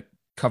needed to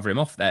cover him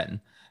off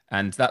then.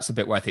 And that's a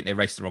bit where I think they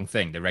raced the wrong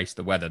thing. They raced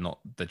the weather, not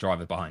the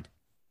driver behind.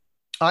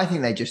 I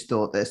think they just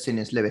thought that as soon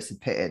as Lewis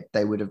had pitted,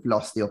 they would have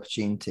lost the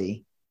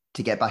opportunity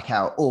to get back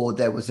out, or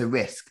there was a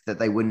risk that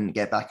they wouldn't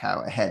get back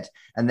out ahead,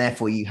 and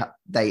therefore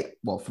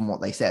from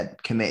what they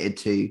said, committed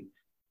to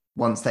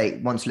once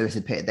Lewis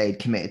had pitted, they'd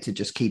committed to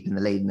just keeping the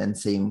lead and then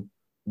seeing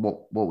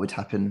what would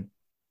happen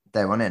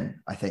there on in.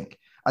 I think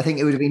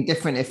it would have been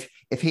different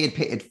if he had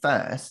pitted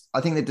first.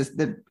 I think that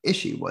the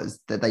issue was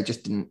that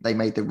they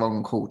made the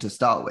wrong call to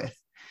start with.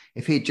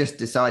 If he had just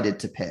decided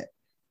to pit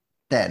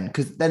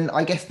because then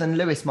I guess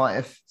Lewis might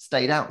have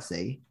stayed out.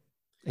 See.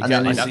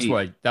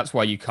 Exactly. That's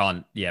why you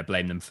can't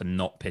blame them for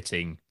not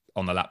pitting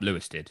on the lap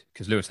Lewis did,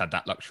 because Lewis had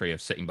that luxury of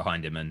sitting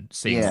behind him and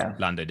seeing what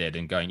Lando did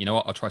and going, you know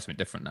what, I'll try something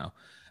different now.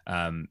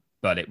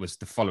 But it was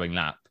the following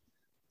lap.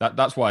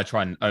 That's why I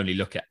try and only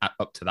look at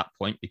up to that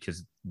point,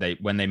 because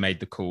when they made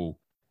the call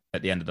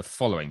at the end of the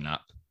following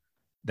lap,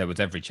 there was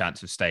every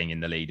chance of staying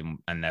in the lead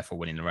and therefore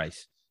winning the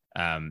race.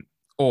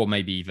 Or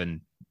maybe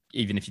even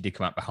if you did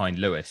come out behind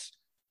Lewis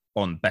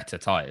on better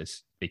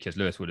tyres, because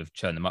Lewis would have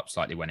churned them up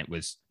slightly when it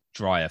was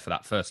drier for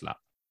that first lap.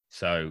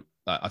 So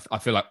I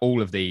feel like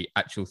all of the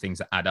actual things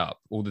that add up,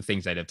 all the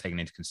things they'd have taken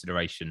into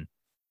consideration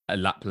a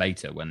lap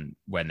later when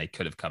they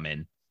could have come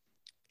in,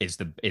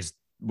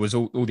 was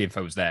all the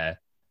info was there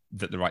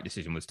that the right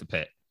decision was to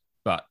pit,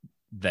 but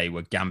they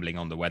were gambling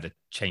on the weather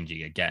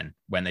changing again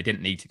when they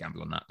didn't need to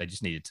gamble on that. They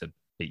just needed to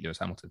beat Lewis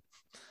Hamilton.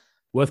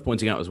 Worth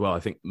pointing out as well, I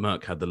think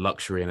Merck had the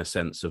luxury in a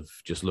sense of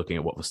just looking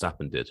at what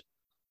Verstappen did.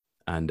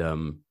 And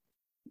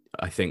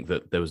I think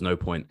that there was no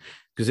point,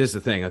 because here's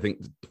the thing, I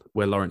think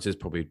where Lawrence is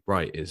probably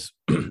right is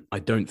I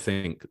don't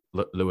think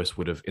Lewis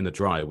would have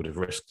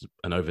risked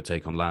an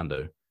overtake on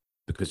Lando,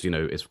 because,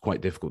 it's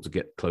quite difficult to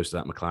get close to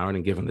that McLaren,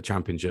 and given the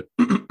championship,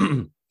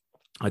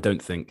 I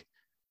don't think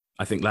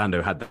I think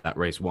Lando had that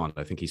race won.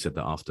 I think he said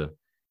that after.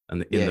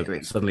 And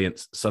agreed. suddenly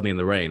in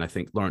the rain, I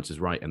think Lawrence is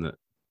right in that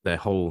their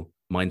whole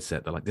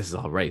mindset, they're like, this is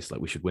our race,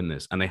 like we should win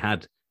this. And they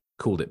had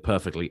called it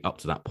perfectly up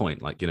to that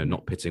point, like,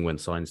 not pitting when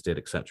Sainz did,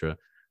 etc.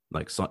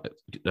 Like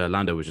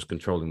Lando was just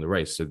controlling the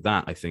race. So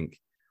that, I think,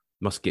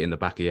 must get in the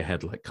back of your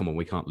head, like, come on,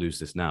 we can't lose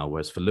this now.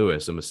 Whereas for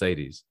Lewis and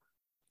Mercedes,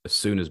 as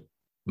soon as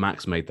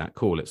Max made that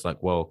call, it's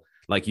like, well,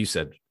 like you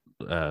said,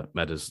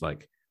 Meadows,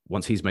 like,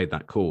 once he's made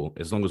that call,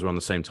 as long as we're on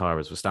the same tire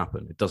as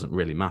Verstappen, it doesn't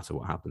really matter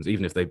what happens.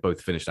 Even if they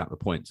both finished at the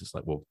points, it's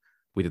like, well,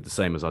 we did the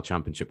same as our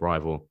championship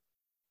rival,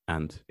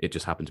 and it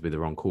just happened to be the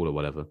wrong call or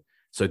whatever.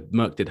 So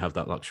Merc did have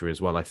that luxury as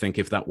well. I think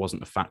if that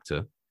wasn't a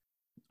factor,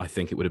 I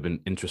think it would have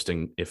been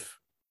interesting if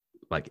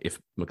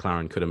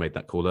McLaren could have made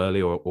that call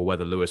early, or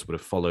whether Lewis would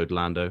have followed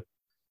Lando,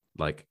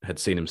 like had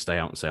seen him stay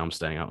out and say, I'm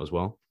staying out as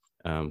well.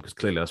 Because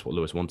clearly that's what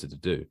Lewis wanted to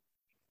do.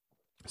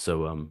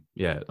 So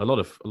yeah, a lot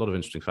of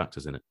interesting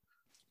factors in it.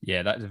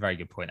 Yeah, that's a very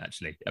good point,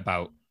 actually,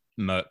 about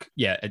Merc.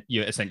 Yeah,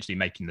 you're essentially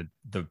making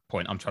the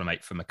point I'm trying to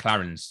make for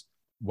McLaren's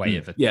way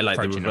of like the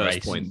approaching reverse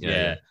race. point.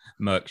 Yeah.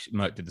 Merc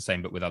did the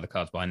same, but with other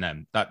cars behind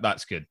them.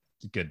 That's good.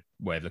 It's a good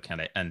way of looking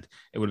at it. And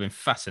it would have been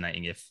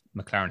fascinating if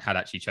McLaren had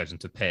actually chosen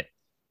to pit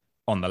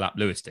on the lap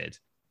Lewis did.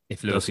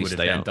 If Lewis would have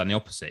then done the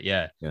opposite,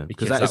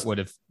 because that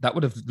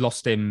would have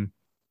lost him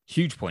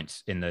huge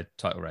points in the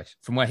title race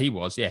from where he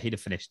was. Yeah, he'd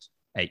have finished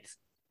eighth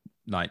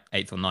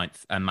or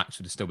ninth, and Max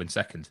would have still been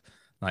second.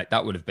 Like,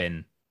 that would have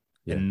been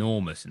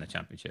enormous in the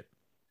championship.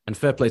 And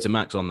fair play to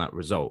Max on that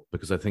result,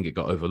 because I think it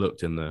got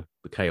overlooked in the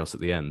chaos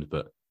at the end.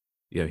 But,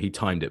 he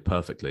timed it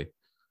perfectly.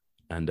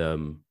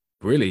 And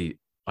really,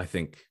 I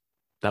think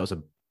that was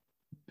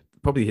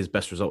probably his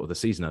best result of the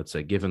season, I'd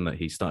say, given that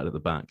he started at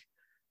the back,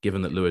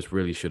 given that Lewis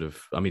really should have...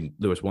 I mean,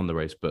 Lewis won the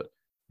race, but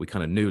we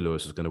kind of knew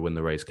Lewis was going to win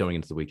the race going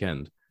into the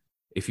weekend.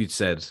 If you'd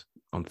said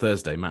on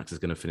Thursday, Max is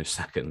going to finish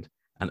second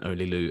and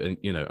only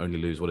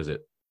lose, what is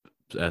it,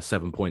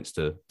 7 points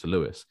to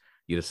Lewis,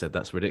 you'd have said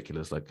that's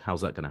ridiculous. Like,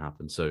 how's that going to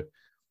happen? So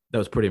that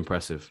was pretty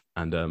impressive.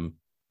 And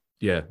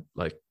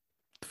like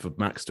for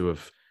Max to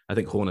have, I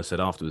think Horner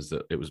said afterwards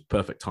that it was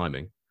perfect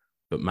timing,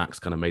 but Max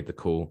kind of made the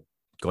call,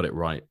 got it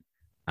right.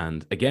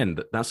 And again,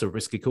 that's a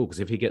risky call, because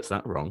if he gets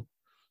that wrong,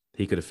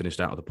 he could have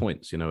finished out of the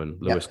points, and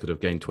Lewis could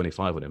have gained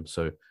 25 on him.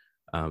 So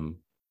I'm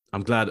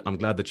glad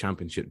the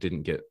championship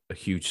didn't get a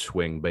huge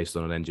swing based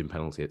on an engine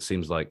penalty. It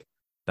seems like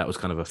that was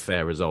kind of a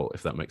fair result,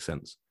 if that makes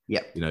sense.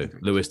 Yeah.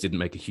 Lewis didn't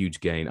make a huge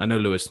gain. I know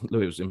it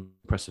was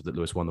impressive that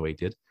Lewis won the way he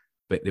did,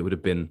 but it would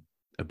have been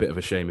a bit of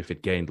a shame if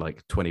it gained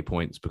like 20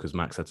 points because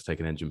Max had to take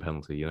an engine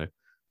penalty,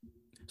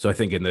 So I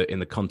think in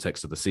the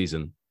context of the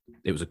season,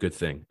 it was a good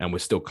thing. And we're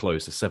still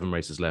close. There's 7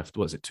 races left.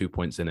 What is it? 2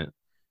 points in it,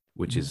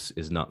 which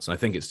is nuts. And I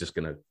think it's just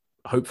going to,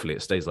 hopefully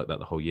it stays like that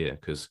the whole year,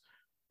 because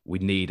we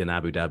need an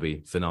Abu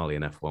Dhabi finale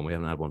in F1. We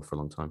haven't had one for a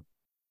long time.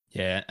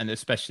 Yeah, and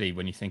especially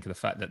when you think of the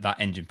fact that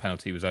engine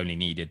penalty was only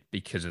needed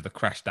because of the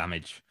crash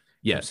damage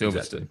from Silverstone,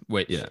 exactly.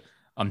 Which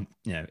I'm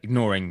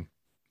ignoring,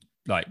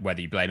 like,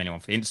 whether you blame anyone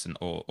for the incident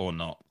or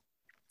not,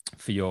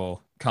 for your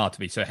car to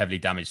be so heavily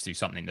damaged through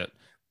something that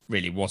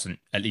really wasn't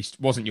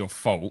your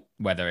fault,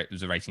 whether it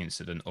was a racing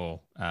incident or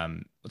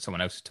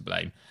someone else to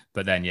blame.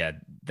 But then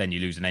you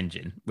lose an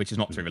engine, which is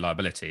not through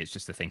reliability. It's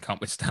just the thing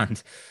can't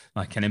withstand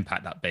like an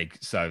impact that big.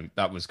 So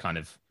that was kind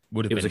of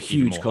it was a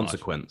huge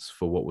consequence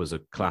for what was a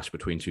clash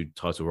between two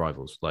title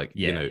rivals. Like,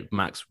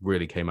 Max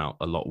really came out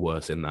a lot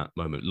worse in that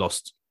moment,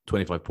 lost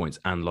 25 points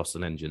and lost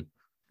an engine,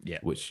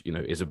 which,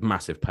 is a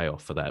massive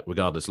payoff for that,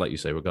 regardless, like you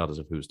say, regardless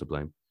of who's to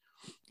blame.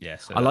 Yeah.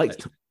 So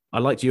I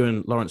liked you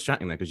and Lawrence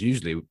chatting there, because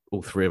usually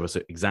all three of us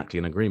are exactly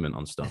in agreement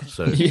on stuff.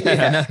 So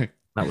I know.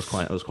 That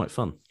was quite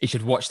fun. You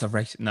should watch the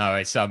race. No,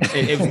 it's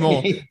it was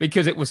more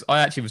because it was. I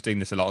actually was doing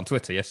this a lot on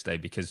Twitter yesterday,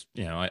 because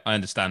I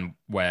understand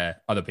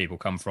where other people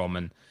come from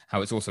and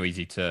how it's also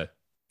easy to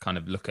kind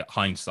of look at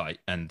hindsight.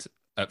 And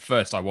at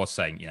first, I was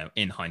saying,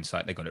 in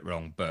hindsight they got it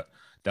wrong, but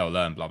they'll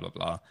learn, blah blah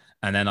blah.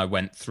 And then I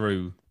went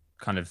through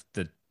kind of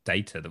the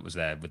data that was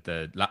there with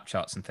the lap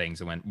charts and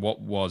things, and went,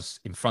 what was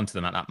in front of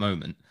them at that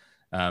moment.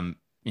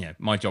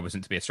 My job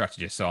isn't to be a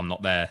strategist, so I'm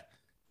not there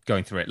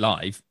going through it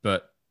live,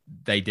 but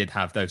they did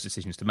have those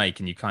decisions to make,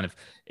 and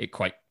it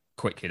quite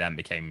quickly then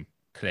became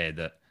clear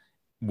that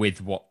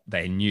with what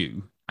they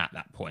knew at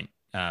that point,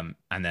 and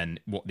then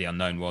what the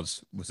unknown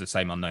was the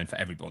same unknown for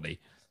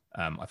everybody.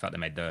 I felt they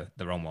made the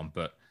wrong one,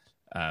 but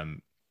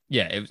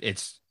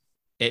it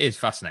is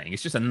fascinating.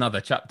 It's just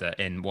another chapter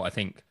in what I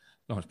think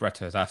Lawrence Barretto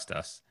has asked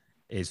us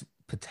is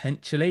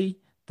potentially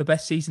the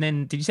best season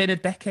in. Did you say in a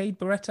decade,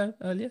 Barretto,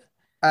 earlier?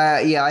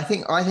 I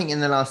think in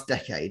the last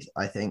decade,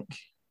 I think.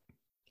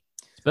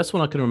 Best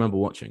one I can remember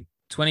watching.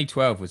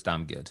 2012 was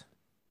damn good.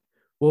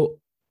 Well,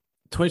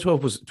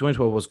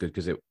 2012 was good,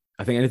 because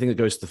I think anything that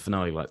goes to the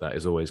finale like that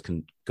is always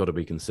got to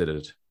be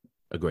considered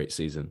a great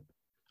season.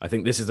 I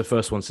think this is the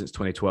first one since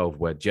 2012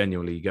 where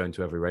genuinely you go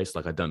into every race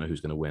like, I don't know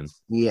who's going to win.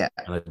 Yeah,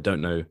 and I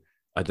don't know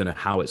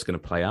how it's going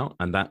to play out,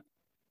 and that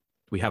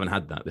we haven't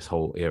had that this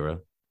whole era.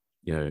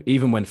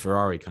 Even when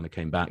Ferrari kind of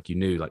came back, you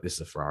knew like, this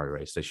is a Ferrari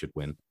race, they should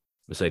win.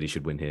 Mercedes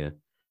should win here.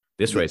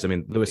 this race, I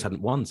mean, Lewis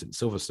hadn't won since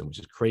Silverstone, which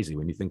is crazy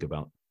when you think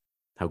about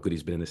how good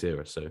he's been in this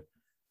era. So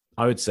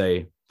I would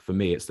say for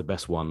me, it's the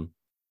best one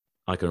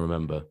I can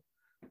remember.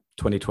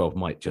 2012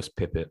 might just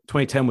pip it.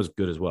 2010 was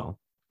good as well.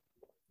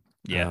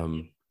 Yeah.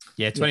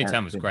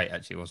 2010 was great,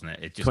 actually, wasn't it?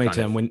 It just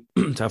 2010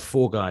 when to have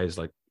 4 guys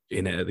like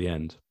in it at the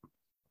end.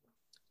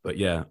 But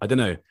yeah, I don't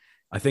know.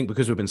 I think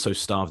because we've been so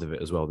starved of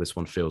it as well, this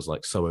one feels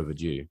like so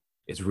overdue.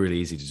 It's really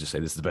easy to just say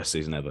this is the best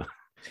season ever.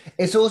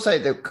 It's also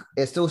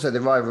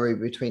the rivalry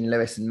between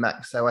Lewis and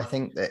Max. So I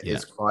think that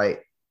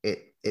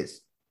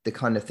it's the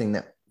kind of thing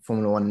that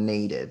Formula One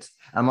needed.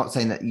 I'm not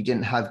saying that you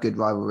didn't have good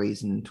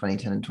rivalries in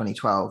 2010 and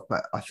 2012,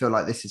 but I feel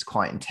like this is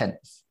quite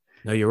intense.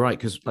 No, you're right.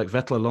 Because like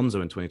Vettel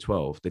Alonso in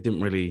 2012, they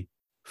didn't really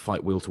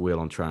fight wheel to wheel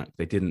on track.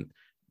 They didn't.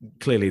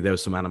 Clearly, there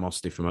was some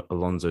animosity from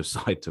Alonso's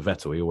side to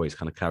Vettel. He always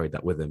kind of carried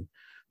that with him.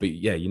 But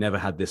yeah, you never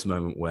had this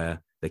moment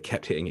where they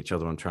kept hitting each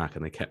other on track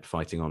and they kept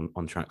fighting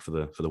on track for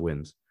the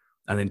wins.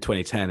 And in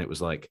 2010, it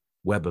was like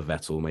Webber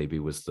Vettel maybe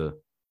was the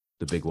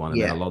big one,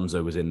 and then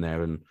Alonso was in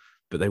there,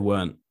 but they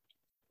weren't.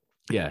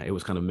 Yeah, it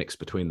was kind of mixed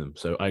between them.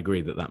 So I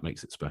agree that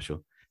makes it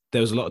special.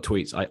 There was a lot of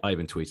tweets. I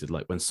even tweeted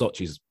like when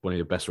Sochi's one of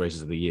your best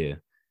races of the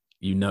year,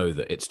 you know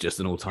that it's just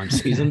an all-time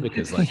season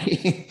because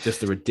like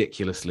just a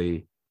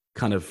ridiculously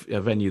kind of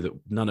a venue that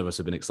none of us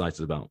have been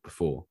excited about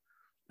before.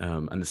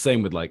 And the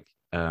same with like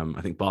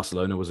I think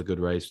Barcelona was a good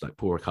race. Like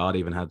Paul Ricard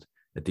even had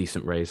a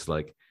decent race.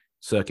 Like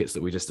circuits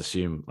that we just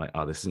assume like,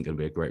 this isn't going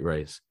to be a great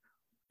race.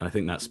 And I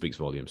think that speaks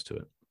volumes to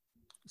it.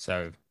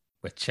 So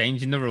we're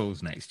changing the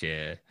rules next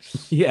year.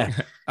 Yeah.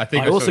 I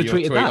think I also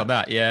tweeted tweet on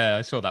that. Yeah,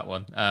 I saw that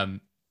one.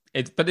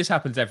 But this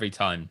happens every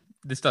time.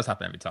 This does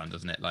happen every time,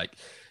 doesn't it? Like,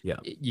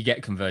 you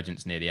get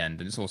convergence near the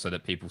end, and it's also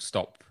that people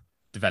stop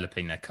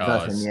developing their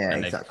cars. Yeah,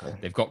 and exactly.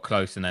 They've got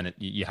close, and then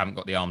you haven't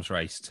got the arms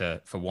race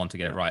for one to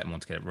get it right and one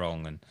to get it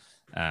wrong.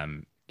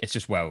 And it's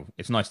just,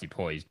 it's nicely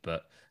poised,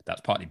 but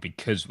that's partly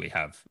because we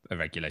have a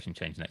regulation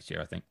change next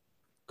year, I think.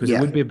 Because it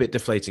would be a bit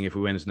deflating if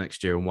we went into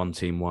next year and one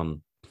team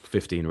won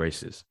 15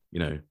 races,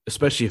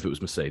 especially if it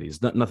was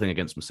Mercedes. Nothing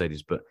against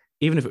Mercedes, but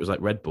even if it was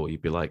like Red Bull,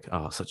 you'd be like,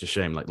 such a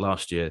shame. Like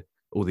last year,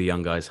 all the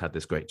young guys had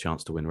this great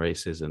chance to win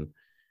races. And,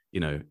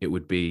 it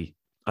would be,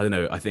 I don't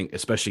know, I think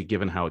especially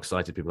given how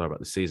excited people are about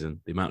the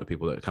season, the amount of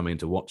people that are coming in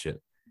to watch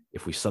it,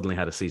 if we suddenly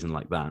had a season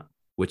like that,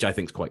 which I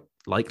think is quite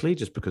likely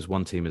just because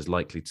one team is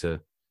likely to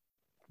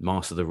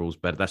master the rules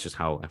better. That's just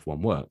how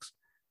F1 works.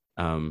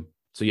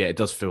 So yeah, it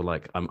does feel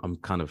like I'm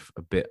kind of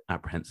a bit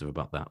apprehensive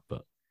about that,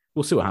 but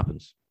we'll see what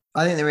happens.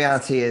 I think the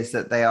reality is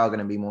that they are going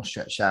to be more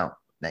stretched out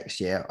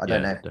next year. I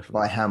don't know definitely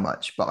by how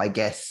much, but I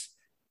guess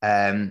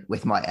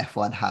with my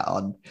F1 hat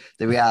on,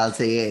 the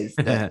reality is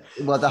that,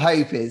 the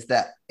hope is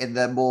that in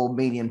the more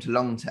medium to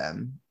long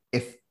term,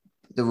 if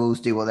the rules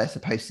do what they're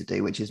supposed to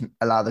do, which is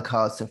allow the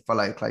cars to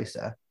follow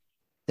closer,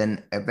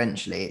 then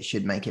eventually it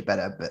should make it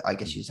better. But I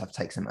guess you just have to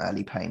take some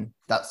early pain.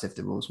 That's if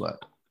the rules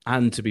work.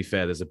 And to be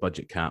fair, there's a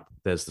budget cap.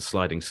 There's the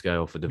sliding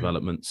scale for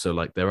development. So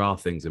like there are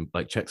things in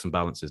like checks and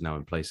balances now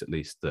in place, at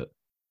least, that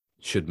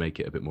should make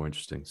it a bit more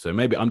interesting. So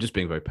maybe I'm just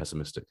being very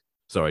pessimistic.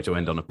 Sorry to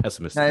end on a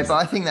pessimistic. No, but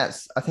I think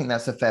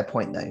that's a fair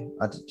point though.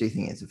 I do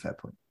think it's a fair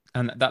point.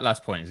 And that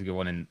last point is a good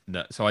one in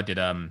that. So I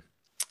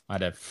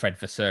had a Fred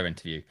Vasseur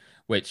interview,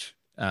 which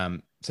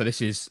so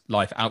this is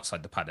life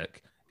outside the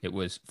paddock. It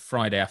was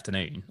Friday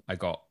afternoon. I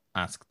got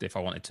asked if I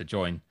wanted to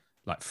join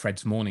like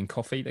Fred's morning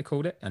coffee, they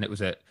called it. And it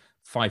was at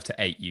 5 to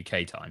 8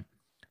 UK time.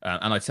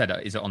 And I said,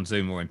 is it on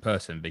Zoom or in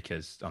person?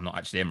 Because I'm not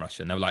actually in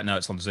Russia. And they were like, no,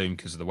 it's on Zoom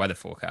because of the weather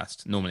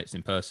forecast. Normally it's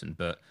in person,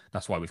 but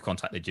that's why we've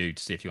contacted you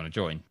to see if you want to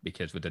join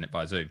because we're doing it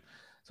by Zoom.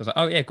 So I was like,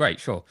 oh yeah,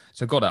 great, sure.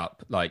 So got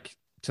up, like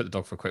took the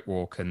dog for a quick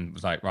walk and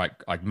was like, right,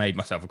 I made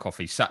myself a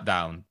coffee, sat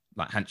down,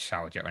 like hadn't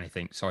showered yet or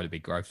anything. Sorry to be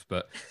gross,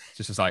 but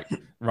just was like,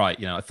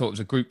 right, I thought it was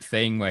a group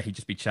thing where he'd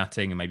just be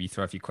chatting and maybe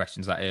throw a few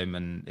questions at him.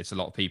 And it's a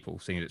lot of people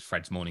seeing it's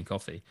Fred's morning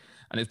coffee.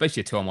 And it's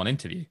basically a 2-on-1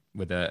 interview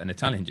with an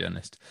Italian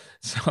journalist.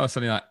 So I was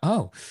suddenly like,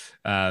 so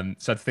I had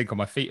to think on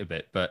my feet a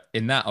bit. But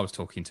in that, I was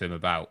talking to him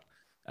about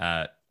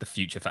the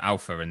future for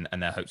Alpha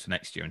and their hopes for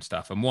next year and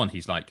stuff. And one,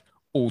 he's like,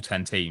 all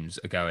 10 teams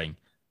are going,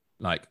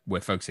 like, we're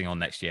focusing on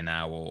next year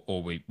now,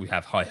 or we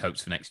have high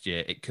hopes for next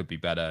year. It could be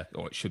better,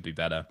 or it should be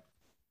better.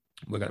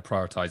 We're going to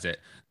prioritize it.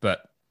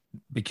 But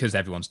because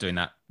everyone's doing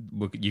that,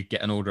 you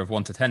get an order of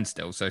 1 to 10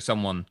 still. So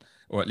someone,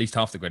 or at least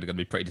half the grid, are going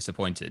to be pretty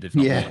disappointed, if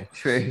not more.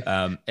 True.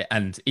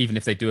 And even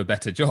if they do a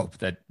better job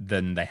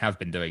than they have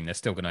been doing, they're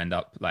still going to end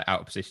up like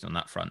out of position on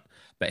that front.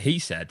 But he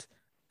said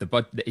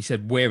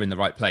we're in the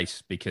right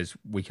place because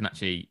we can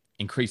actually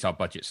increase our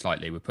budget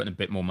slightly. We're putting a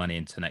bit more money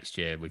into next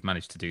year. We've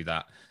managed to do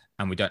that,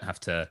 and we don't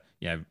have to,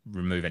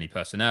 remove any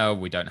personnel.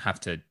 We don't have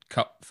to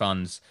cut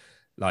funds.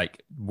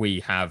 Like we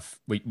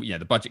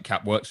the budget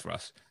cap works for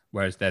us.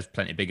 Whereas there's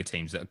plenty of bigger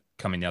teams that are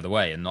coming the other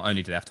way. And not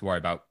only do they have to worry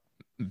about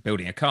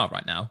building a car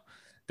right now,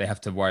 they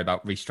have to worry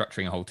about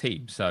restructuring a whole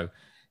team. So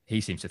he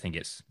seems to think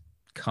it's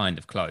kind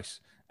of close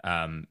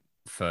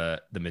for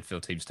the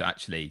midfield teams to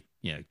actually,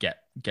 get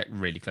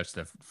really close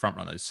to the front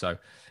runners. So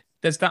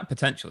there's that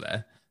potential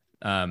there.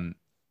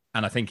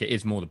 And I think it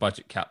is more the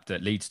budget cap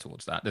that leads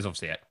towards that. There's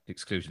obviously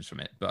exclusions from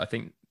it, but I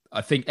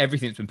think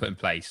everything's been put in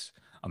place.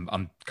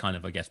 I'm kind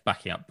of, I guess,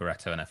 backing up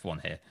Barretto and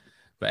F1 here,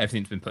 but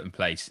everything's been put in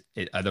place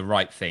are the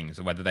right things,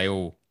 and whether they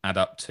all add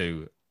up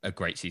to a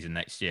great season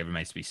next year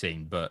remains to be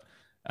seen. But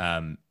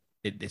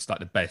it's like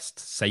the best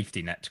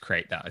safety net to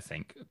create that, I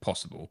think,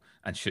 possible,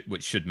 and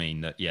which should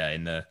mean that, yeah,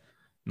 in the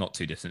not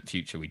too distant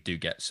future, we do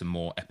get some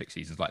more epic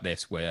seasons like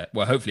this, where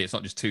hopefully it's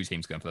not just 2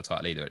 teams going for the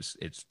title either;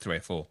 it's 3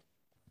 or 4.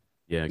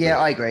 Yeah,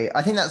 I agree.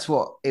 I think that's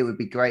what it would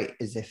be great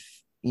is if,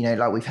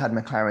 like we've had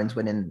McLaren's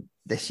winning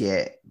this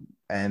year.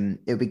 It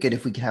would be good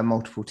if we could have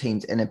multiple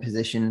teams in a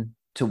position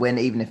to win,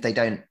 even if they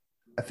don't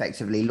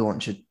effectively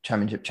launch a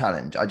championship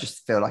challenge. I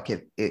just feel like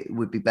it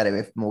would be better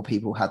if more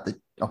people had the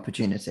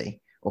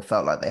opportunity or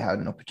felt like they had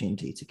an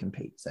opportunity to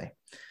compete. So,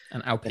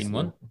 an Alpine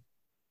one.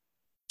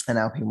 An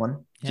Alpine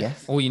one, yeah.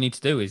 Yes. All you need to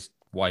do is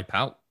wipe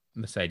out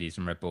Mercedes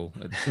and Red Bull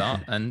at the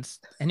start, and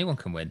anyone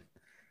can win.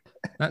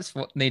 That's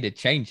what needed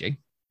changing.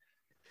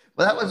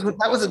 Well,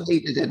 that wasn't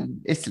needed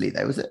in Italy,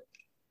 though, was it?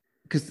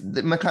 Because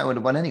the McLaren would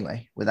have won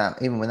anyway, without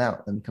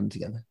them coming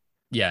together.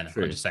 Yeah, no,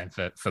 I'm just saying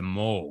for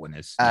more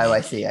winners. Oh,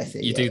 I see.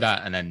 You do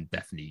that, and then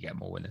definitely you get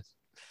more winners.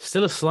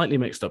 Still a slightly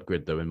mixed up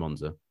grid though in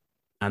Monza,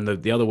 and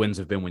the other wins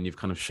have been when you've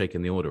kind of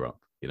shaken the order up.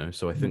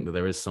 So I think that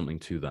there is something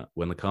to that.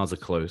 When the cars are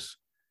close,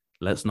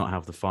 let's not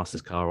have the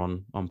fastest car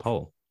on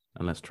pole,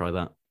 and let's try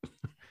that.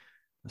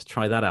 Let's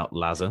try that out,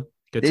 Lazar.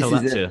 Go tell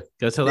that to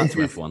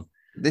F1.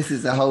 This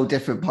is a whole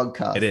different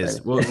podcast. It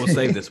is. We'll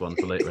save this one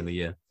for later in the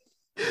year.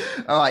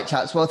 All right,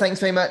 chaps. Well, thanks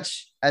very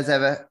much, as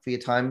ever, for your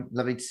time.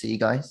 Lovely to see you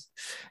guys.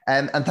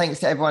 And thanks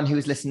to everyone who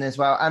was listening as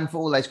well, and for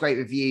all those great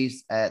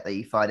reviews that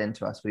you fired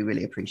into us. We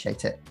really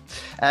appreciate it.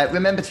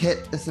 Remember to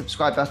hit the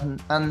subscribe button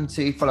and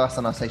to follow us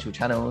on our social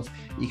channels.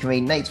 You can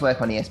read Nate's work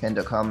on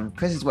ESPN.com,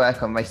 Chris's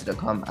work on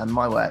Racer.com, and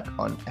my work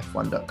on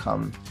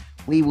F1.com.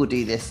 We will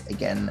do this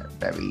again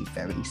very,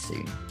 very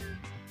soon.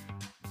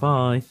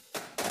 Bye.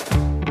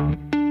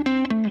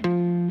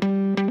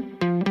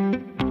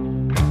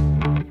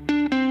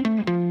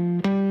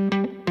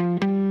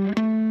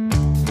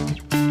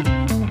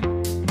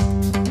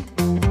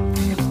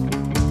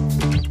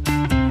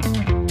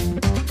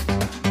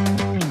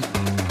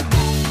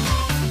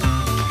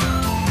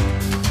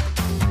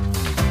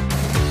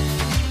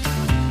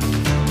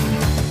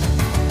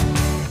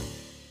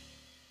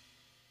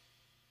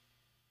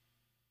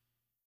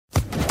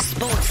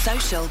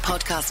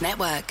 Podcast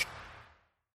Network.